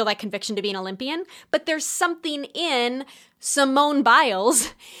 Hillary, don't feel that conviction to be an Olympian, but there's something in Simone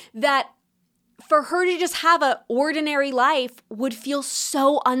Biles that for her to just have an ordinary life would feel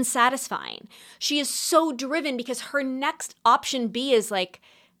so unsatisfying. She is so driven because her next option B is like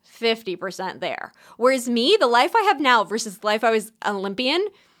 50% there. Whereas me, the life I have now versus the life I was an Olympian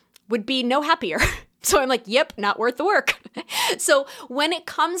would be no happier. So I'm like, yep, not worth the work. So when it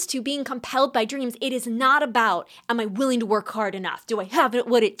comes to being compelled by dreams, it is not about, am I willing to work hard enough? Do I have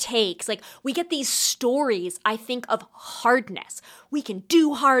what it takes? Like, we get these stories, I think, of hardness. We can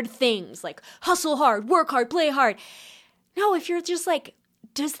do hard things, like hustle hard, work hard, play hard. No, if you're just like,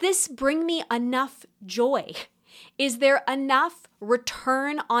 does this bring me enough joy? Is there enough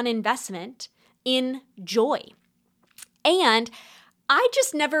return on investment in joy? And I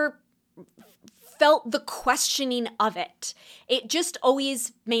just never felt the questioning of it. It just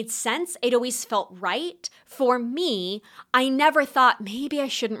always made sense. It always felt right. For me, I never thought, maybe I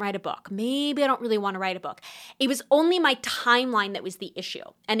shouldn't write a book. Maybe I don't really want to write a book. It was only my timeline that was the issue.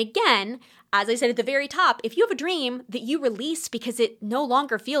 And again, as I said at the very top, if you have a dream that you release because it no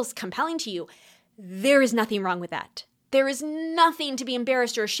longer feels compelling to you, there is nothing wrong with that. There is nothing to be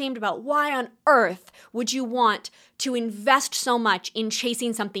embarrassed or ashamed about. Why on earth would you want to invest so much in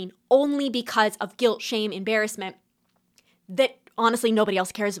chasing something only because of guilt, shame, embarrassment that honestly nobody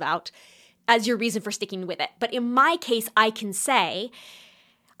else cares about as your reason for sticking with it? But in my case, I can say,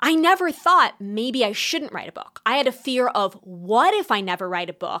 I never thought maybe I shouldn't write a book. I had a fear of, what if I never write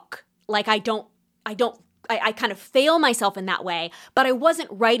a book? Like I kind of fail myself in that way, but I wasn't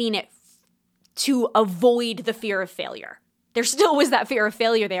writing it to avoid the fear of failure. There still was that fear of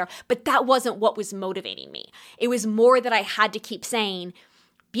failure there, but that wasn't what was motivating me. It was more that I had to keep saying,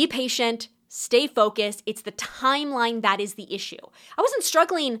 be patient, stay focused. It's the timeline that is the issue. I wasn't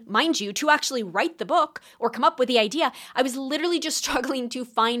struggling, mind you, to actually write the book or come up with the idea. I was literally just struggling to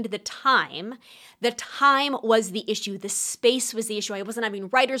find the time. The time was the issue. The space was the issue. I wasn't having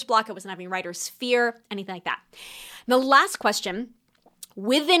writer's block. I wasn't having writer's fear, anything like that. And the last question,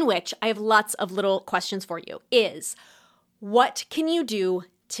 within which I have lots of little questions for you, is what can you do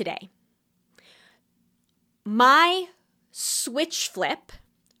today? My switch flip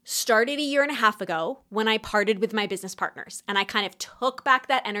started a year and a half ago when I parted with my business partners. And I kind of took back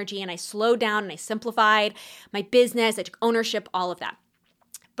that energy and I slowed down and I simplified my business. I took ownership, all of that.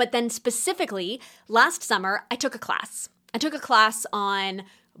 But then specifically, last summer, I took a class. I took a class on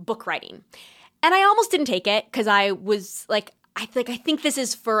book writing. And I almost didn't take it because I was like, I think this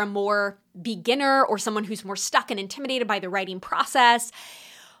is for a more beginner or someone who's more stuck and intimidated by the writing process.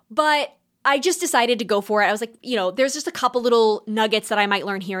 But I just decided to go for it. I was like, there's just a couple little nuggets that I might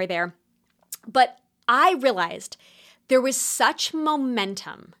learn here or there. But I realized there was such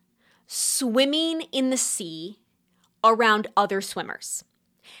momentum swimming in the sea around other swimmers.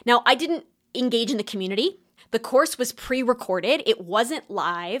 Now, I didn't engage in the community. The course was pre-recorded. It wasn't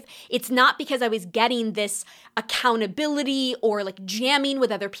live. It's not because I was getting this accountability or like jamming with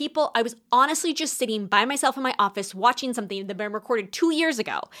other people. I was honestly just sitting by myself in my office watching something that had been recorded 2 years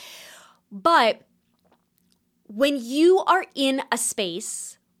ago. But when you are in a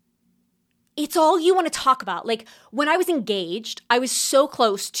space, it's all you want to talk about. Like when I was engaged, I was so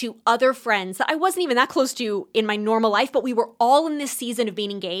close to other friends that I wasn't even that close to in my normal life, but we were all in this season of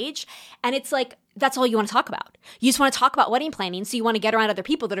being engaged. And it's like, that's all you want to talk about. You just want to talk about wedding planning. So you want to get around other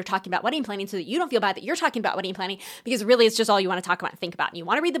people that are talking about wedding planning so that you don't feel bad that you're talking about wedding planning, because really it's just all you want to talk about and think about. And you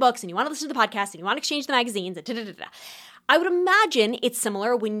want to read the books and you want to listen to the podcasts and you want to exchange the magazines and da-da-da-da. I would imagine it's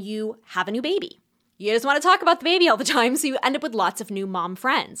similar when you have a new baby. You just want to talk about the baby all the time, so you end up with lots of new mom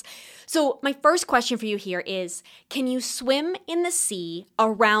friends. So my first question for you here is, can you swim in the sea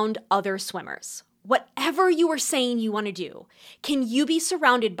around other swimmers? Whatever you are saying you want to do, can you be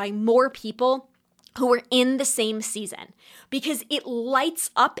surrounded by more people who are in the same season? Because it lights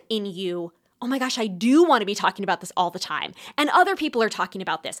up in you oh my gosh, I do want to be talking about this all the time. And other people are talking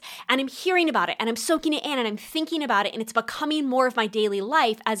about this. And I'm hearing about it and I'm soaking it in and I'm thinking about it and it's becoming more of my daily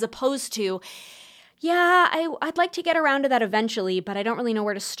life as opposed to, yeah, I'd like to get around to that eventually, but I don't really know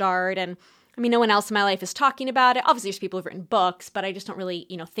where to start. And I mean, no one else in my life is talking about it. Obviously, there's people who've written books, but I just don't really,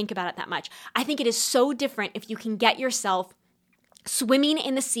 think about it that much. I think it is so different if you can get yourself swimming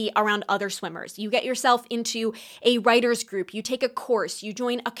in the sea around other swimmers. You get yourself into a writer's group, you take a course, you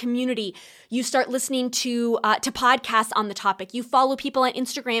join a community, you start listening to podcasts on the topic, you follow people on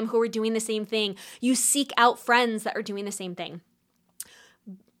Instagram who are doing the same thing, you seek out friends that are doing the same thing.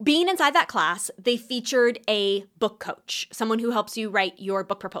 Being inside that class, they featured a book coach, someone who helps you write your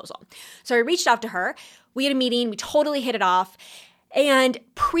book proposal. So I reached out to her, we had a meeting, we totally hit it off, and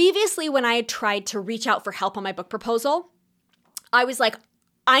previously when I had tried to reach out for help on my book proposal, I was like,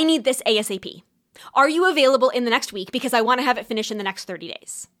 I need this ASAP. Are you available in the next week? Because I want to have it finished in the next 30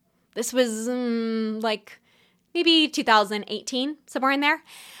 days. This was maybe 2018, somewhere in there.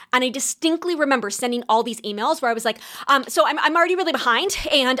 And I distinctly remember sending all these emails where I was like, so I'm already really behind.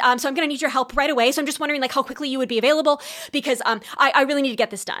 And so I'm going to need your help right away. So I'm just wondering how quickly you would be available because I really need to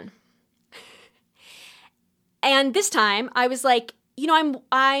get this done. And this time I was like,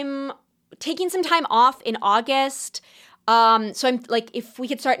 I'm taking some time off in August. So I'm like, if we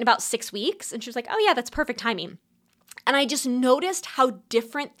could start in about 6 weeks. And she was like, oh yeah, that's perfect timing. And I just noticed how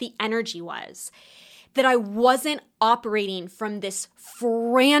different the energy was, that I wasn't operating from this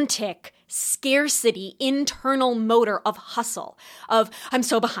frantic scarcity internal motor of hustle, of I'm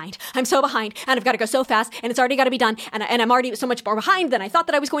so behind, and I've got to go so fast, and it's already got to be done, and I'm already so much more behind than I thought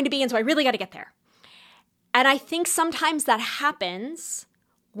that I was going to be, and so I really got to get there. And I think sometimes that happens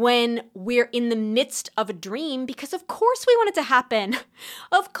when we're in the midst of a dream, because of course we want it to happen.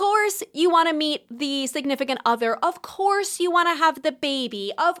 Of course you want to meet the significant other. Of course you want to have the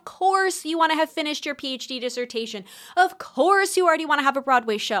baby. Of course you want to have finished your PhD dissertation. Of course you already want to have a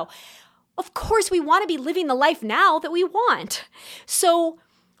Broadway show. Of course we want to be living the life now that we want. So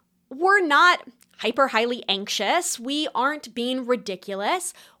we're not highly anxious. We aren't being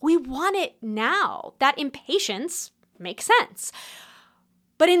ridiculous. We want it now. That impatience makes sense.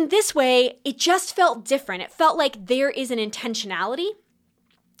 But in this way, it just felt different. It felt like there is an intentionality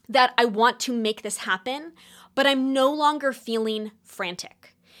that I want to make this happen, but I'm no longer feeling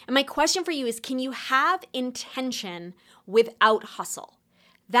frantic. And my question for you is, can you have intention without hustle?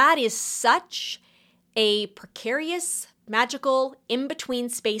 That is such a precarious, magical, in-between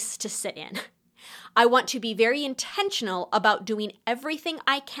space to sit in. I want to be very intentional about doing everything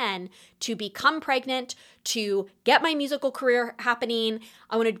I can to become pregnant, to get my musical career happening.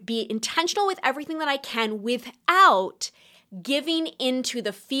 I want to be intentional with everything that I can without giving into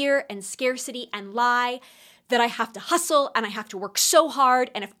the fear and scarcity and lie that I have to hustle and I have to work so hard.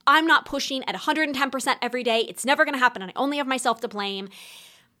 And if I'm not pushing at 110% every day, it's never going to happen and I only have myself to blame.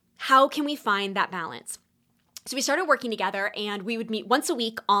 How can we find that balance? So we started working together and we would meet once a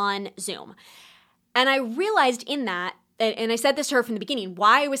week on Zoom. And I realized in that, and I said this to her from the beginning,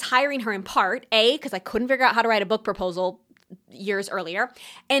 why I was hiring her in part, A, because I couldn't figure out how to write a book proposal years earlier,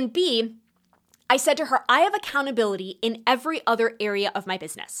 and B, I said to her, I have accountability in every other area of my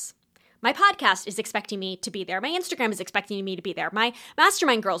business. My podcast is expecting me to be there. My Instagram is expecting me to be there. My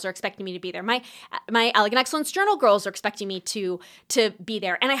mastermind girls are expecting me to be there. My Elegant Excellence Journal girls are expecting me to be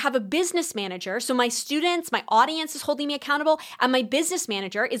there. And I have a business manager. So my students, my audience is holding me accountable. And my business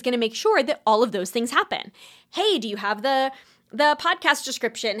manager is going to make sure that all of those things happen. Hey, do you have the podcast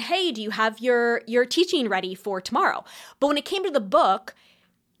description? Hey, do you have your teaching ready for tomorrow? But when it came to the book,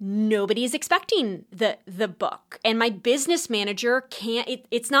 nobody's expecting the book. And my business manager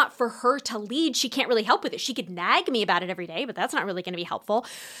it's not for her to lead. She can't really help with it. She could nag me about it every day, but that's not really going to be helpful.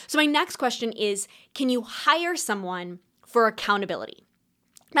 So my next question is, can you hire someone for accountability?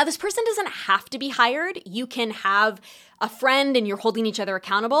 Now, this person doesn't have to be hired. You can have a friend and you're holding each other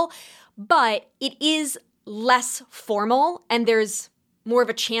accountable, but it is less formal and there's more of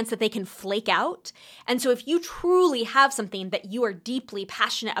a chance that they can flake out. And so if you truly have something that you are deeply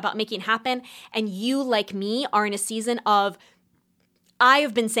passionate about making happen, and you, like me, are in a season of, I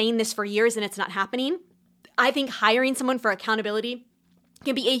have been saying this for years and it's not happening, I think hiring someone for accountability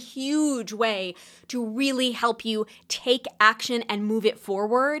can be a huge way to really help you take action and move it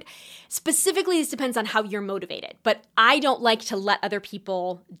forward. Specifically, this depends on how you're motivated, but I don't like to let other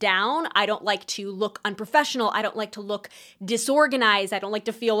people down. I don't like to look unprofessional. I don't like to look disorganized. I don't like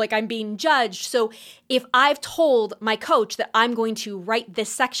to feel like I'm being judged. So if I've told my coach that I'm going to write this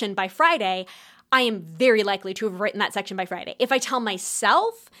section by Friday, I am very likely to have written that section by Friday. If I tell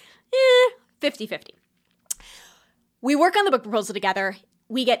myself, 50-50. We work on the book proposal together.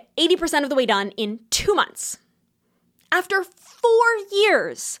 we get 80% of the way done in 2 months. After 4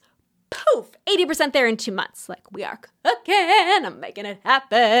 years, poof, 80% there in 2 months. Like, we are cooking, I'm making it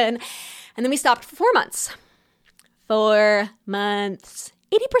happen. And then we stopped for 4 months. 4 months,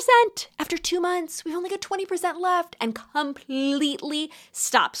 80%. After 2 months, we've only got 20% left and completely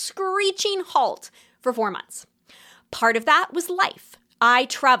stopped. Screeching halt for 4 months. Part of that was life. I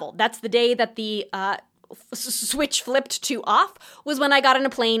traveled. That's the day that the switch flipped to off, was when I got on a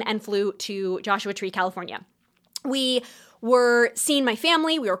plane and flew to Joshua Tree, California. We were seeing my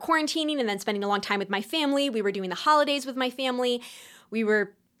family. We were quarantining and then spending a long time with my family. We were doing the holidays with my family. We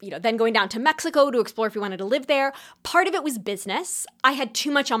were then going down to Mexico to explore if we wanted to live there. Part of it was business. I had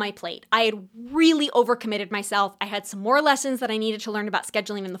too much on my plate. I had really overcommitted myself. I had some more lessons that I needed to learn about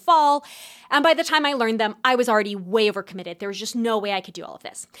scheduling in the fall. And by the time I learned them, I was already way overcommitted. There was just no way I could do all of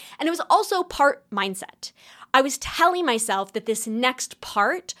this. And it was also part mindset. I was telling myself that this next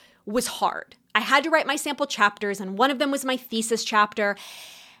part was hard. I had to write my sample chapters, and one of them was my thesis chapter.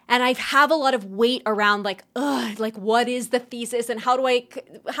 And I have a lot of weight around like what is the thesis and how do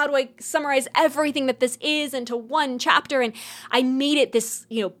I summarize everything that this is into one chapter? And I made it this,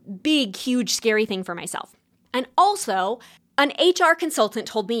 big, huge, scary thing for myself. And also, an HR consultant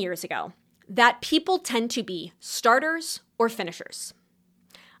told me years ago that people tend to be starters or finishers.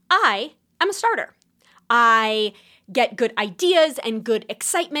 I am a starter. I get good ideas and good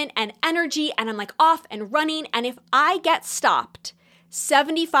excitement and energy, and I'm like off and running. And if I get stopped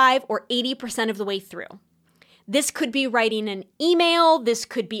 75 or 80% of the way through. This could be writing an email. This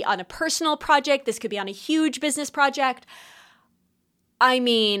could be on a personal project. This could be on a huge business project. I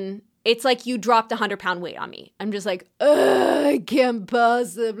mean, it's like you dropped 100-pound weight on me. I'm just like, I can't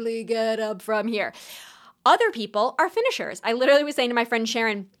possibly get up from here. Other people are finishers. I literally was saying to my friend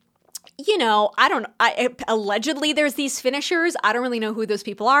Sharon, allegedly there's these finishers. I don't really know who those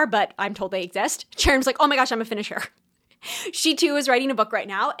people are, but I'm told they exist. Sharon's like, oh my gosh, I'm a finisher. She too is writing a book right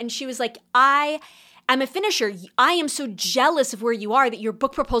now, and she was like, I am a finisher. I am so jealous of where you are that your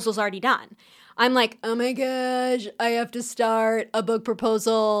book proposal's already done. I'm like, oh my gosh, I have to start a book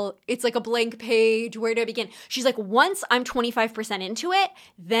proposal. It's like a blank page. Where do I begin? She's like, once I'm 25% into it,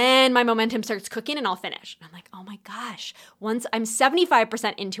 then my momentum starts cooking and I'll finish. I'm like, oh my gosh, once I'm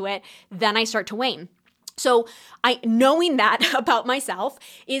 75% into it, then I start to wane. So knowing that about myself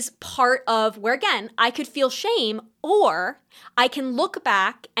is part of where, again, I could feel shame, or I can look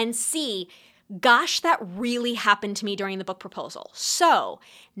back and see, gosh, that really happened to me during the book proposal. So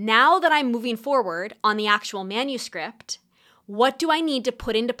now that I'm moving forward on the actual manuscript, what do I need to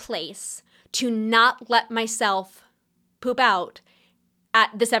put into place to not let myself poop out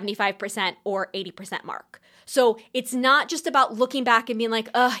at the 75% or 80% mark? So it's not just about looking back and being like,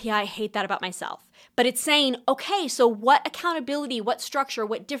 oh yeah, I hate that about myself. But it's saying, okay, so what accountability, what structure,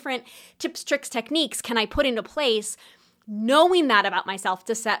 what different tips, tricks, techniques can I put into place, knowing that about myself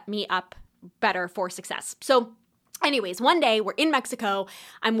to set me up better for success? So anyways, one day we're in Mexico.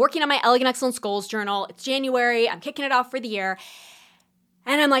 I'm working on my Elegant Excellence Goals journal. It's January. I'm kicking it off for the year.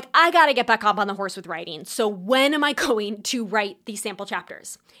 And I'm like, I got to get back up on the horse with writing. So when am I going to write these sample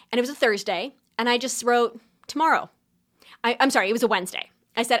chapters? And it was a Thursday, and I just wrote tomorrow. I'm sorry, it was a Wednesday.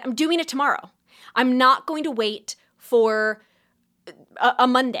 I said, I'm doing it tomorrow. I'm not going to wait for a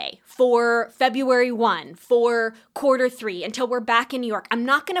Monday, for February 1, for Q3, until we're back in New York. I'm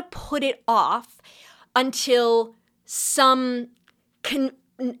not going to put it off until some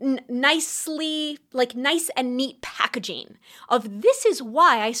nice and neat packaging of this is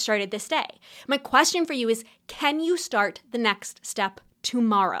why I started this day. My question for you is, can you start the next step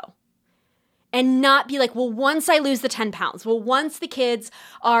tomorrow? And not be like, well, once I lose the 10 pounds, well, once the kids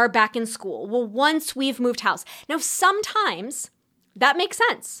are back in school, well, once we've moved house. Now, sometimes that makes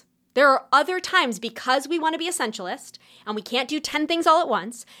sense. There are other times, because we want to be essentialist and we can't do 10 things all at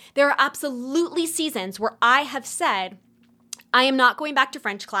once, there are absolutely seasons where I have said, I am not going back to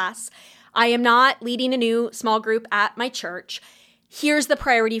French class. I am not leading a new small group at my church. Here's the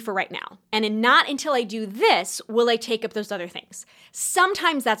priority for right now. And not until I do this will I take up those other things.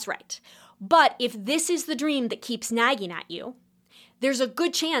 Sometimes that's right. But if this is the dream that keeps nagging at you, there's a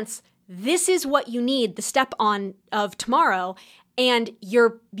good chance this is what you need the step on of tomorrow, and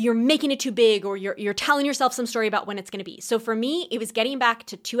you're making it too big, or you're telling yourself some story about when it's going to be. So for me, it was getting back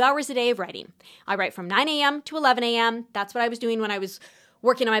to 2 hours a day of writing. I write from 9 a.m. to 11 a.m. That's what I was doing when I was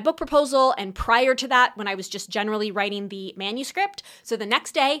working on my book proposal, and prior to that, when I was just generally writing the manuscript. So the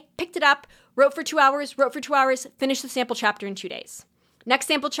next day, picked it up, wrote for 2 hours, finished the sample chapter in 2 days. Next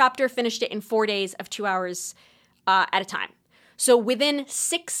sample chapter, finished it in 4 days of 2 hours at a time. So within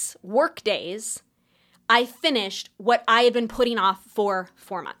 6 work days, I finished what I had been putting off for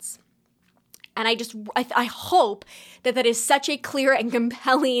 4 months. And I hope that is such a clear and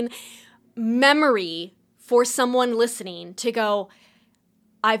compelling memory for someone listening to go,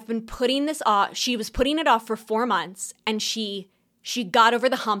 I've been putting this off. She was putting it off for 4 months, and she got over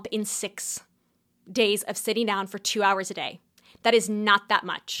the hump in 6 days of sitting down for 2 hours a day. That is not that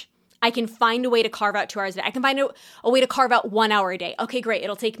much. I can find a way to carve out 2 hours a day. I can find a way to carve out 1 hour a day. Okay, great.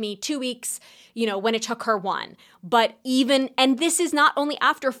 It'll take me 2 weeks, when it took her 1. But and this is not only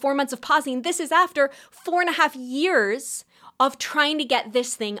after 4 months of pausing, this is after 4.5 years of trying to get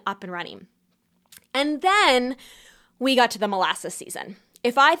this thing up and running. And then we got to the molasses season.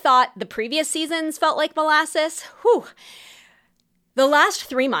 If I thought the previous seasons felt like molasses, the last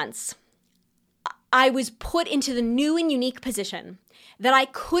 3 months, I was put into the new and unique position that I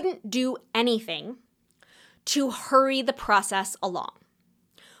couldn't do anything to hurry the process along.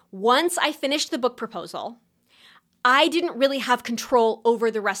 Once I finished the book proposal, I didn't really have control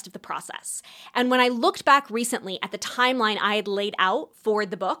over the rest of the process. And when I looked back recently at the timeline I had laid out for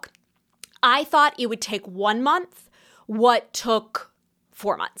the book, I thought it would take 1 month what took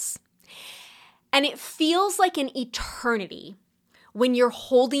 4 months. And it feels like an eternity when you're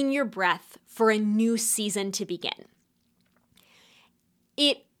holding your breath for a new season to begin.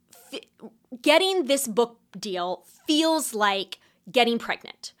 Getting this book deal feels like getting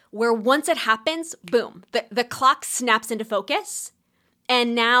pregnant, where once it happens, boom, the clock snaps into focus.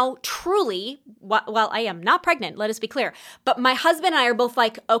 And now truly, well, I am not pregnant, let us be clear, but my husband and I are both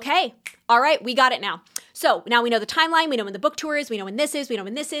like, okay, all right, we got it now. So now we know the timeline, we know when the book tour is, we know when this is, we know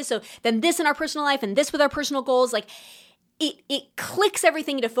when this is. So then this in our personal life and this with our personal goals, like it clicks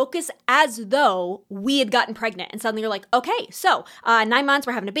everything into focus as though we had gotten pregnant. And suddenly you're like, okay, so 9 months,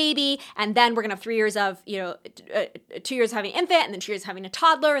 we're having a baby. And then we're going to have 3 years of, 2 years having an infant and then 2 years having a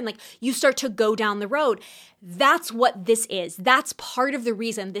toddler. And like you start to go down the road. That's what this is. That's part of the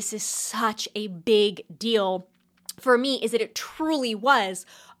reason this is such a big deal for me, is that it truly was,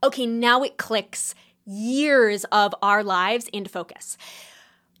 okay, now it clicks years of our lives into focus.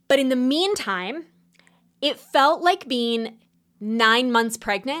 But in the meantime, it felt like being 9 months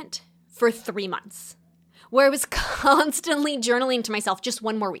pregnant for 3 months, where I was constantly journaling to myself, just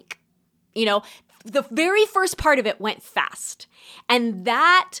 1 more week. The very first part of it went fast. And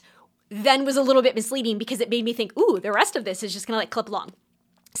that then was a little bit misleading because it made me think, ooh, the rest of this is just going to clip along.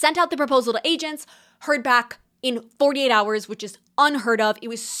 Sent out the proposal to agents, heard back in 48 hours, which is unheard of. It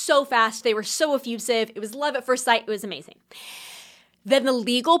was so fast. They were so effusive. It was love at first sight. It was amazing. Then the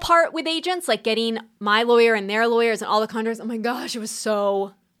legal part with agents, like getting my lawyer and their lawyers and all the contracts, oh my gosh, it was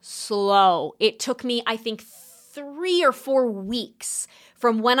so slow. It took me, I think, 3 or 4 weeks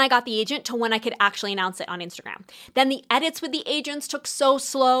from when I got the agent to when I could actually announce it on Instagram. Then the edits with the agents took so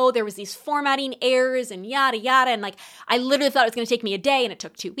slow. There was these formatting errors and yada, yada. And I literally thought it was going to take me a day and it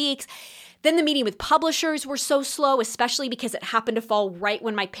took 2 weeks. Then the meeting with publishers were so slow, especially because it happened to fall right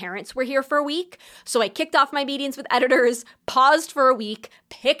when my parents were here for a week. So I kicked off my meetings with editors, paused for a week,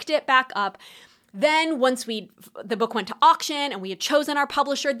 picked it back up. Then once the book went to auction and we had chosen our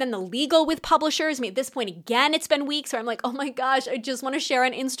publisher, then the legal with publishers. At this point, again, it's been weeks where I'm like, oh my gosh, I just want to share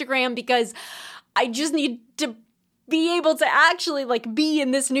on Instagram because I just need to be able to actually be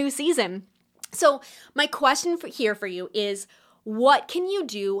in this new season. So my question here for you is, what can you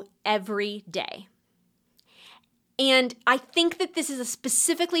do every day? And I think that this is a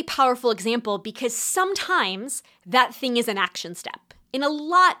specifically powerful example because sometimes that thing is an action step. In a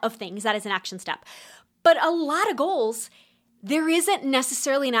lot of things, that is an action step. But a lot of goals, there isn't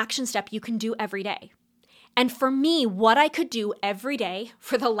necessarily an action step you can do every day. And for me, what I could do every day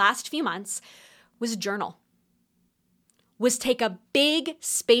for the last few months was journal. Was take a big,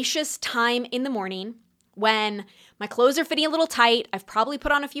 spacious time in the morning when my clothes are fitting a little tight. I've probably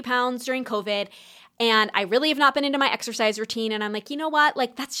put on a few pounds during COVID, and I really have not been into my exercise routine. And I'm like, you know what?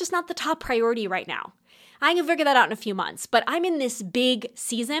 That's just not the top priority right now. I can figure that out in a few months, but I'm in this big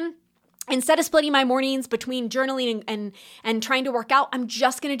season. Instead of splitting my mornings between journaling and trying to work out, I'm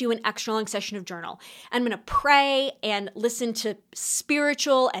just going to do an extra long session of journal. I'm going to pray and listen to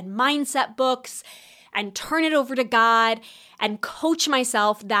spiritual and mindset books and turn it over to God and coach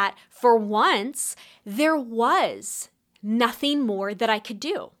myself that for once, there was nothing more that I could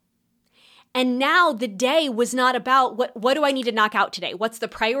do. And now the day was not about what do I need to knock out today? What's the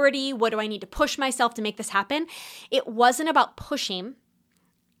priority? What do I need to push myself to make this happen? It wasn't about pushing.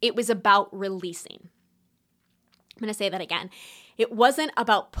 It was about releasing. I'm going to say that again. It wasn't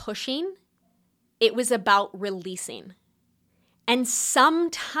about pushing. It was about releasing. And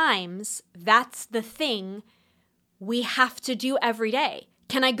sometimes that's the thing we have to do every day.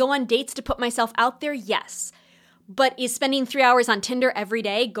 Can I go on dates to put myself out there? Yes. But is spending 3 hours on Tinder every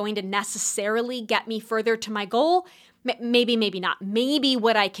day going to necessarily get me further to my goal? Maybe, maybe not. Maybe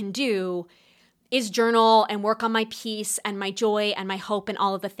what I can do is journal and work on my peace and my joy and my hope and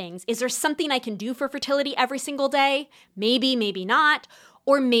all of the things. Is there something I can do for fertility every single day? Maybe, maybe not.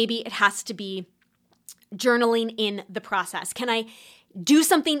 Or maybe it has to be journaling in the process. Can I do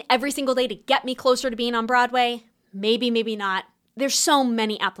something every single day to get me closer to being on Broadway? Maybe, maybe not. There's so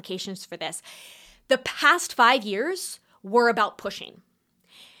many applications for this. The past 5 years were about pushing.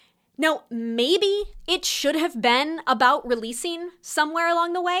 Now, maybe it should have been about releasing somewhere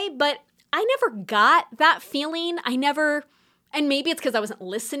along the way, but I never got that feeling. And maybe it's because I wasn't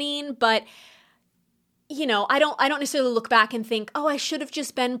listening, but I don't necessarily look back and think, oh, I should have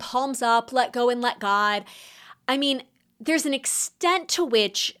just been palms up, let go and let God. I mean, there's an extent to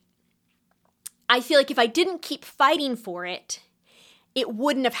which I feel like if I didn't keep fighting for it, it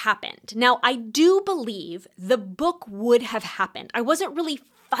wouldn't have happened. Now, I do believe the book would have happened. I wasn't really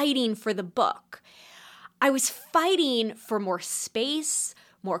fighting for the book. I was fighting for more space,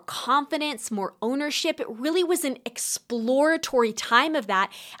 more confidence, more ownership. It really was an exploratory time of that.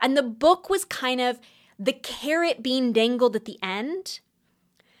 And the book was kind of the carrot being dangled at the end,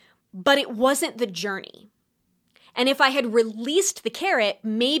 but it wasn't the journey. And if I had released the carrot,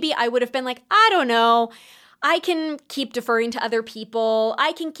 maybe I would have been like, I don't know, I can keep deferring to other people.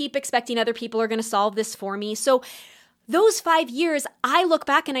 I can keep expecting other people are going to solve this for me. So those 5 years, I look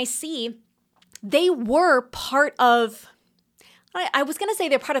back and I see they were part of, I was going to say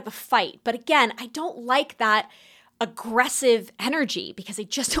they're part of the fight. But again, I don't like that aggressive energy because I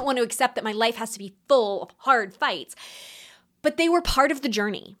just don't want to accept that my life has to be full of hard fights. But they were part of the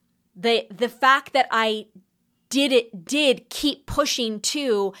journey. The fact that I did keep pushing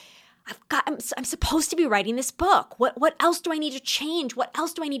to, I'm supposed to be writing this book. What else do I need to change? What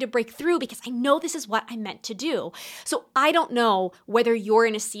else do I need to break through? Because I know this is what I'm meant to do. So I don't know whether you're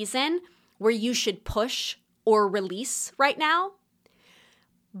in a season where you should push or release right now,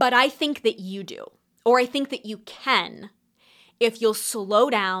 but I think that you do, or I think that you can if you'll slow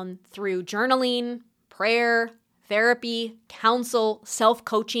down through journaling, prayer, therapy, counsel,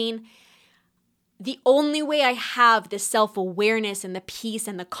 self-coaching. The only way I have the self-awareness and the peace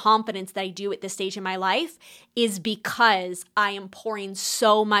and the confidence that I do at this stage in my life is because I am pouring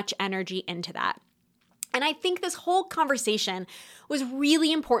so much energy into that. And I think this whole conversation was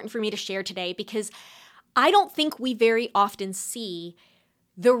really important for me to share today because I don't think we very often see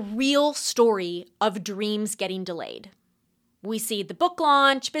the real story of dreams getting delayed. We see the book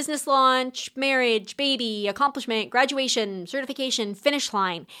launch, business launch, marriage, baby, accomplishment, graduation, certification, finish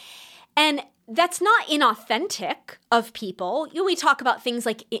line. And that's not inauthentic of people. We talk about things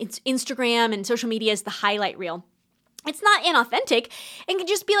like Instagram and social media as the highlight reel. It's not inauthentic. It can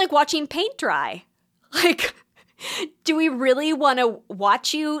just be like watching paint dry. Like, do we really want to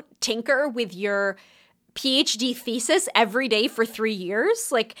watch you tinker with your PhD thesis every day for 3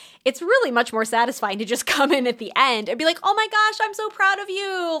 years? Like, it's really much more satisfying to just come in at the end and be like, oh my gosh, I'm so proud of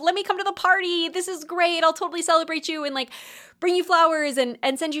you. Let me come to the party. This is great. I'll totally celebrate you and like bring you flowers and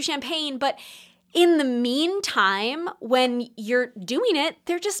send you champagne. But in the meantime, when you're doing it,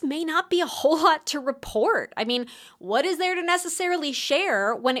 there just may not be a whole lot to report. I mean, what is there to necessarily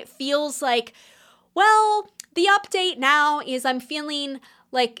share when it feels like, well, the update now is I'm feeling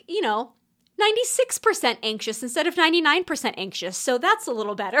like, 96% anxious instead of 99% anxious. So that's a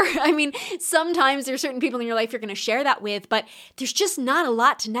little better. I mean, sometimes there's certain people in your life you're going to share that with, but there's just not a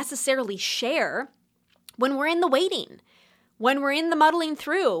lot to necessarily share when we're in the waiting, when we're in the muddling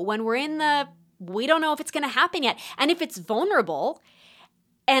through, when we're in the, we don't know if it's going to happen yet. And if it's vulnerable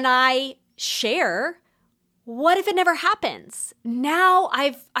and I share, what if it never happens? Now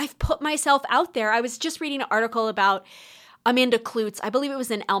I've put myself out there. I was just reading an article about Amanda Kloots. I believe it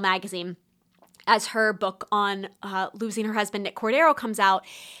was in Elle magazine, as her book on losing her husband, Nick Cordero, comes out.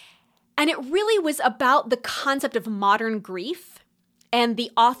 And it really was about the concept of modern grief. And the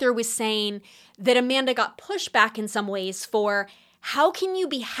author was saying that Amanda got pushback in some ways for how can you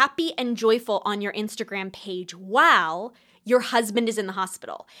be happy and joyful on your Instagram page while your husband is in the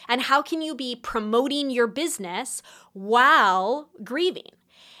hospital? And how can you be promoting your business while grieving?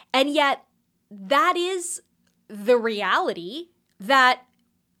 And yet that is the reality that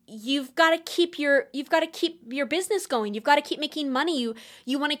you've got to keep your business going. You've got to keep making money.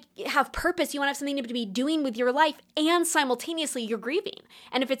 You want to have purpose. You want to have something to be doing with your life, and simultaneously you're grieving.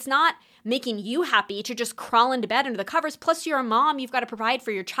 And if it's not making you happy to just crawl into bed under the covers, plus you're a mom, you've got to provide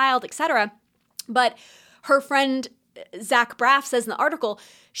for your child, etc. But her friend Zach Braff says in the article,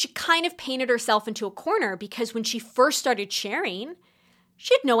 she kind of painted herself into a corner because when she first started sharing,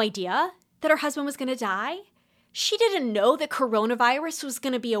 She had no idea that her husband was going to die. She didn't know that coronavirus was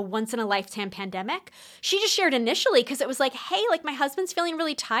going to be a once-in-a-lifetime pandemic. She just shared initially because it was like, hey, like my husband's feeling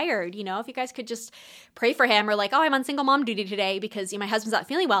really tired. If you guys could just pray for him, or like, oh, I'm on single mom duty today because my husband's not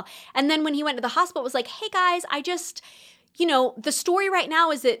feeling well. And then when he went to the hospital, it was like, hey guys, I just, the story right now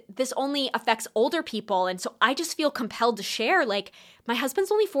is that this only affects older people. And so I just feel compelled to share, like, my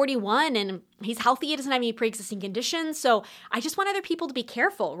husband's only 41 and he's healthy. He doesn't have any pre-existing conditions. So I just want other people to be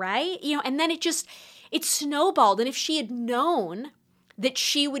careful, right? And then it snowballed. And if she had known that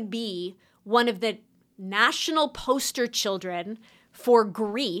she would be one of the national poster children for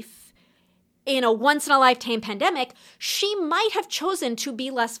grief in a once-in-a-lifetime pandemic, she might have chosen to be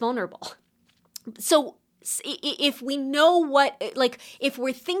less vulnerable. So if we know if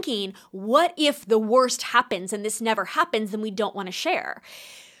we're thinking, what if the worst happens and this never happens, then we don't want to share.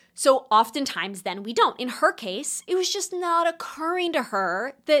 So oftentimes then we don't. In her case, it was just not occurring to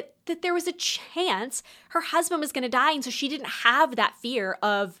her that there was a chance her husband was going to die. And so she didn't have that fear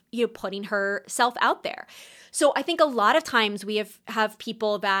of, putting herself out there. So I think a lot of times we have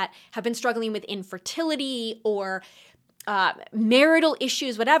people that have been struggling with infertility or marital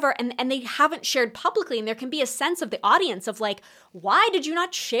issues, whatever, and they haven't shared publicly. And there can be a sense of the audience of like, why did you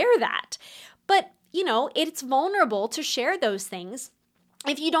not share that? But, it's vulnerable to share those things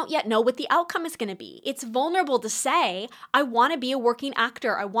if you don't yet know what the outcome is going to be. It's vulnerable to say, I want to be a working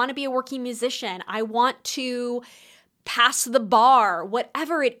actor. I want to be a working musician. I want to pass the bar,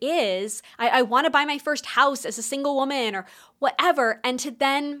 whatever it is. I want to buy my first house as a single woman or whatever, and to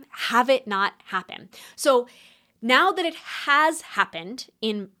then have it not happen. So now that it has happened,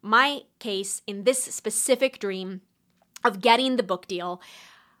 in my case, in this specific dream of getting the book deal,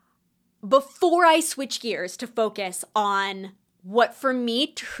 before I switch gears to focus on what for me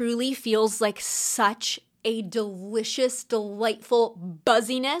truly feels like such a delicious, delightful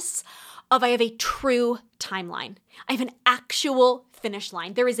buzziness of I have a true timeline. I have an actual finish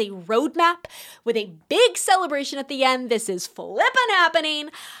line. There is a roadmap with a big celebration at the end. This is flippin'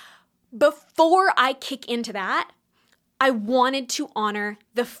 happening. Before I kick into that, I wanted to honor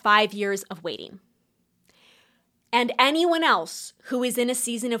the 5 years of waiting. And anyone else who is in a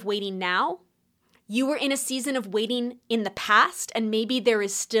season of waiting now, you were in a season of waiting in the past, and maybe there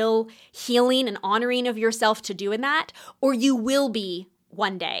is still healing and honoring of yourself to do in that, or you will be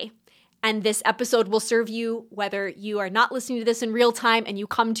one day. And this episode will serve you whether you are not listening to this in real time and you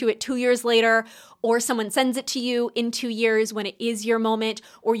come to it 2 years later, or someone sends it to you in 2 years when it is your moment,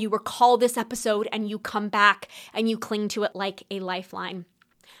 or you recall this episode and you come back and you cling to it like a lifeline.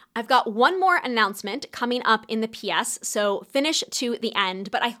 I've got one more announcement coming up in the PS, so finish to the end.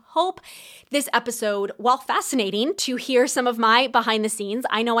 But I hope this episode, while fascinating to hear some of my behind the scenes,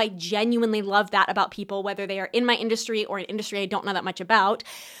 I know I genuinely love that about people, whether they are in my industry or an industry I don't know that much about.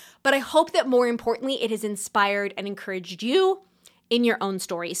 But I hope that more importantly, it has inspired and encouraged you in your own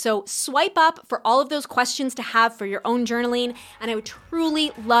story. So swipe up for all of those questions to have for your own journaling. And I would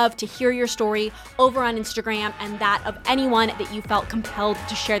truly love to hear your story over on Instagram and that of anyone that you felt compelled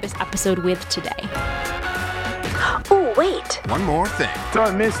to share this episode with today. Oh, wait. One more thing.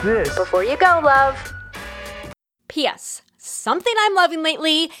 Don't miss this. Before you go, love. P.S. Something I'm loving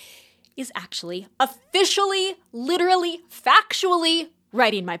lately is actually officially, literally, factually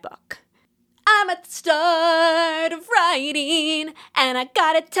writing my book. I'm at the start of writing, and I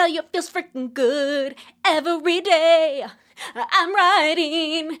gotta tell you, it feels freaking good every day. I'm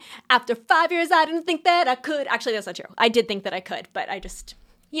writing. After 5 years, I didn't think that I could. Actually, that's not true. I did think that I could, but I just,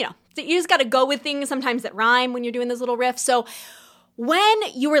 you just gotta go with things sometimes that rhyme when you're doing those little riffs. So when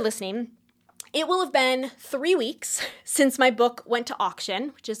you were listening, it will have been 3 weeks since my book went to auction,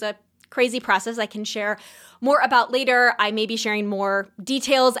 which is a crazy process I can share more about later. I may be sharing more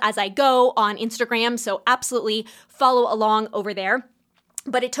details as I go on Instagram, so absolutely follow along over there.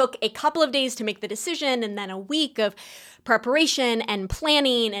 But it took a couple of days to make the decision, and then a week of preparation and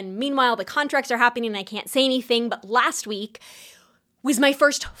planning, and meanwhile the contracts are happening and I can't say anything. But last week was my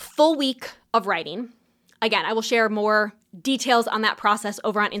first full week of writing. Again, I will share more details on that process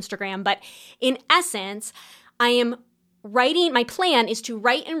over on Instagram, but in essence, I am writing. My plan is to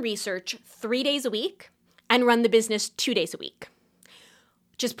write and research 3 days a week and run the business 2 days a week,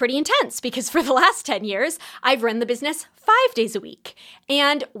 which is pretty intense because for the last 10 years, I've run the business 5 days a week.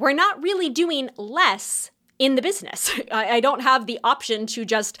 And we're not really doing less in the business. I don't have the option to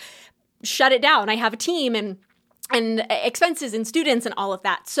just shut it down. I have a team and expenses and students and all of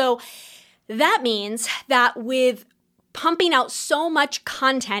that. So that means that with pumping out so much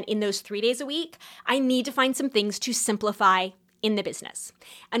content in those 3 days a week, I need to find some things to simplify in the business.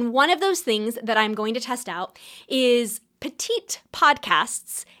 And one of those things that I'm going to test out is petite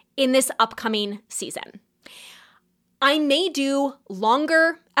podcasts in this upcoming season. I may do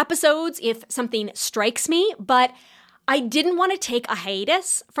longer episodes if something strikes me, but I didn't want to take a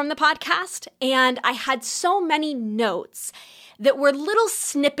hiatus from the podcast, and I had so many notes that were little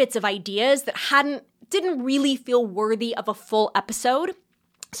snippets of ideas that didn't really feel worthy of a full episode.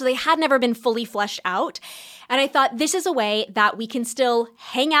 So they had never been fully fleshed out. And I thought this is a way that we can still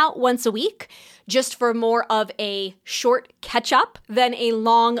hang out once a week, just for more of a short catch up than a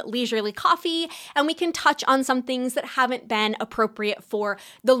long leisurely coffee. And we can touch on some things that haven't been appropriate for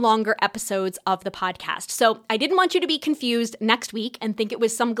the longer episodes of the podcast. So I didn't want you to be confused next week and think it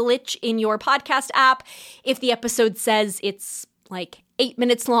was some glitch in your podcast app if the episode says it's like 8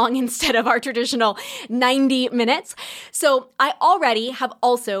 minutes long instead of our traditional 90 minutes. So I already have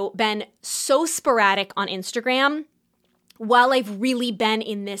also been so sporadic on Instagram while I've really been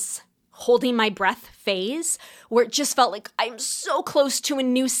in this holding my breath phase where it just felt like I'm so close to a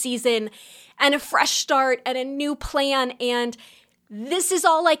new season and a fresh start and a new plan, and this is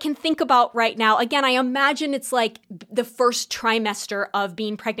all I can think about right now. Again, I imagine it's like the first trimester of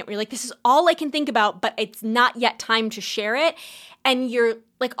being pregnant where you're like, this is all I can think about, but it's not yet time to share it. And you're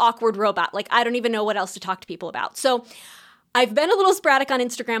like awkward robot. Like, I don't even know what else to talk to people about. So I've been a little sporadic on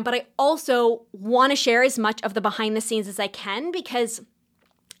Instagram, but I also want to share as much of the behind the scenes as I can because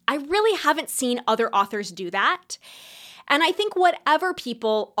I really haven't seen other authors do that. And I think whatever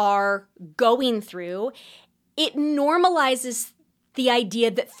people are going through, it normalizes the idea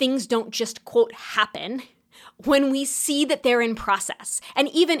that things don't just, quote, happen when we see that they're in process. And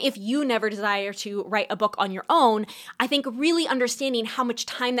even if you never desire to write a book on your own, I think really understanding how much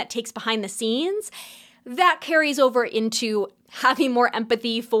time that takes behind the scenes, that carries over into having more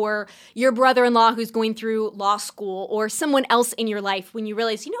empathy for your brother-in-law who's going through law school or someone else in your life when you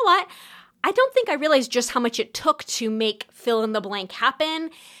realize, you know what? I don't think I realized just how much it took to make fill in the blank happen.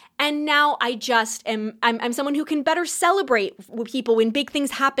 And now I just I'm someone who can better celebrate with people when big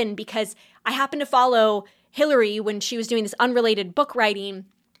things happen because I happen to follow Hillary when she was doing this unrelated book writing.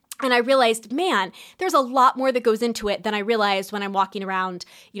 And I realized, man, there's a lot more that goes into it than I realized when I'm walking around,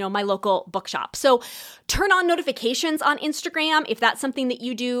 my local bookshop. So turn on notifications on Instagram if that's something that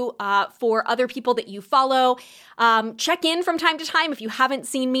you do for other people that you follow. Check in from time to time. If you haven't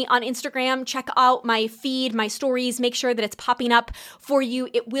seen me on Instagram, check out my feed, my stories, make sure that it's popping up for you.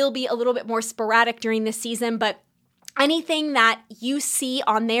 It will be a little bit more sporadic during this season, but anything that you see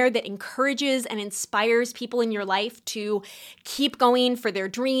on there that encourages and inspires people in your life to keep going for their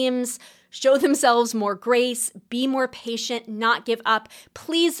dreams, show themselves more grace, be more patient, not give up,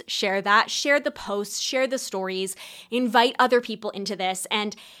 please share that. Share the posts, share the stories, invite other people into this.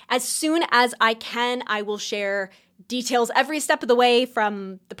 And as soon as I can, I will share details every step of the way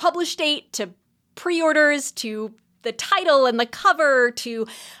from the publish date to pre-orders to the title and the cover to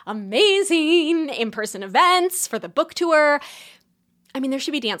amazing in-person events for the book tour. I mean, there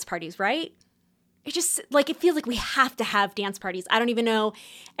should be dance parties, right? It just, it feels like we have to have dance parties. I don't even know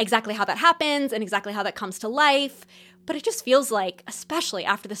exactly how that happens and exactly how that comes to life, but it just feels like, especially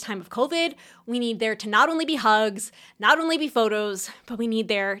after this time of COVID, we need there to not only be hugs, not only be photos, but we need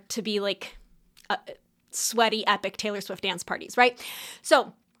there to be sweaty, epic Taylor Swift dance parties, right?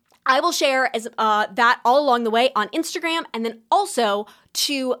 So I will share that all along the way on Instagram and then also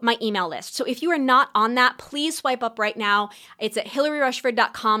to my email list. So if you are not on that, please swipe up right now. It's at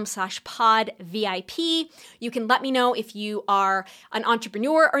hillaryrushford.com/podvip. You can let me know if you are an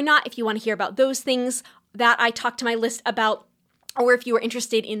entrepreneur or not, if you want to hear about those things that I talk to my list about, or if you are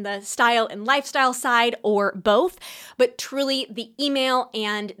interested in the style and lifestyle side or both. But truly, the email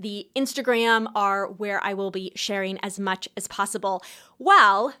and the Instagram are where I will be sharing as much as possible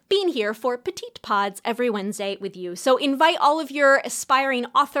while being here for Petite Pods every Wednesday with you. So invite all of your aspiring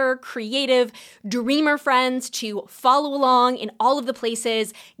author, creative, dreamer friends to follow along in all of the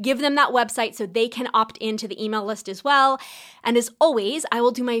places. Give them that website so they can opt into the email list as well. And as always, I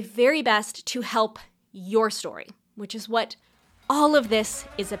will do my very best to help your story, which is what all of this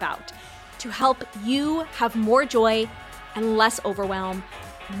is about, to help you have more joy and less overwhelm,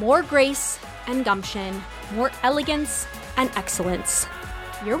 more grace and gumption, more elegance and excellence.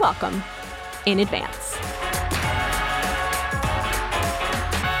 You're welcome in advance.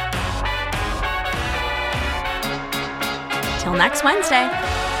 Till next Wednesday.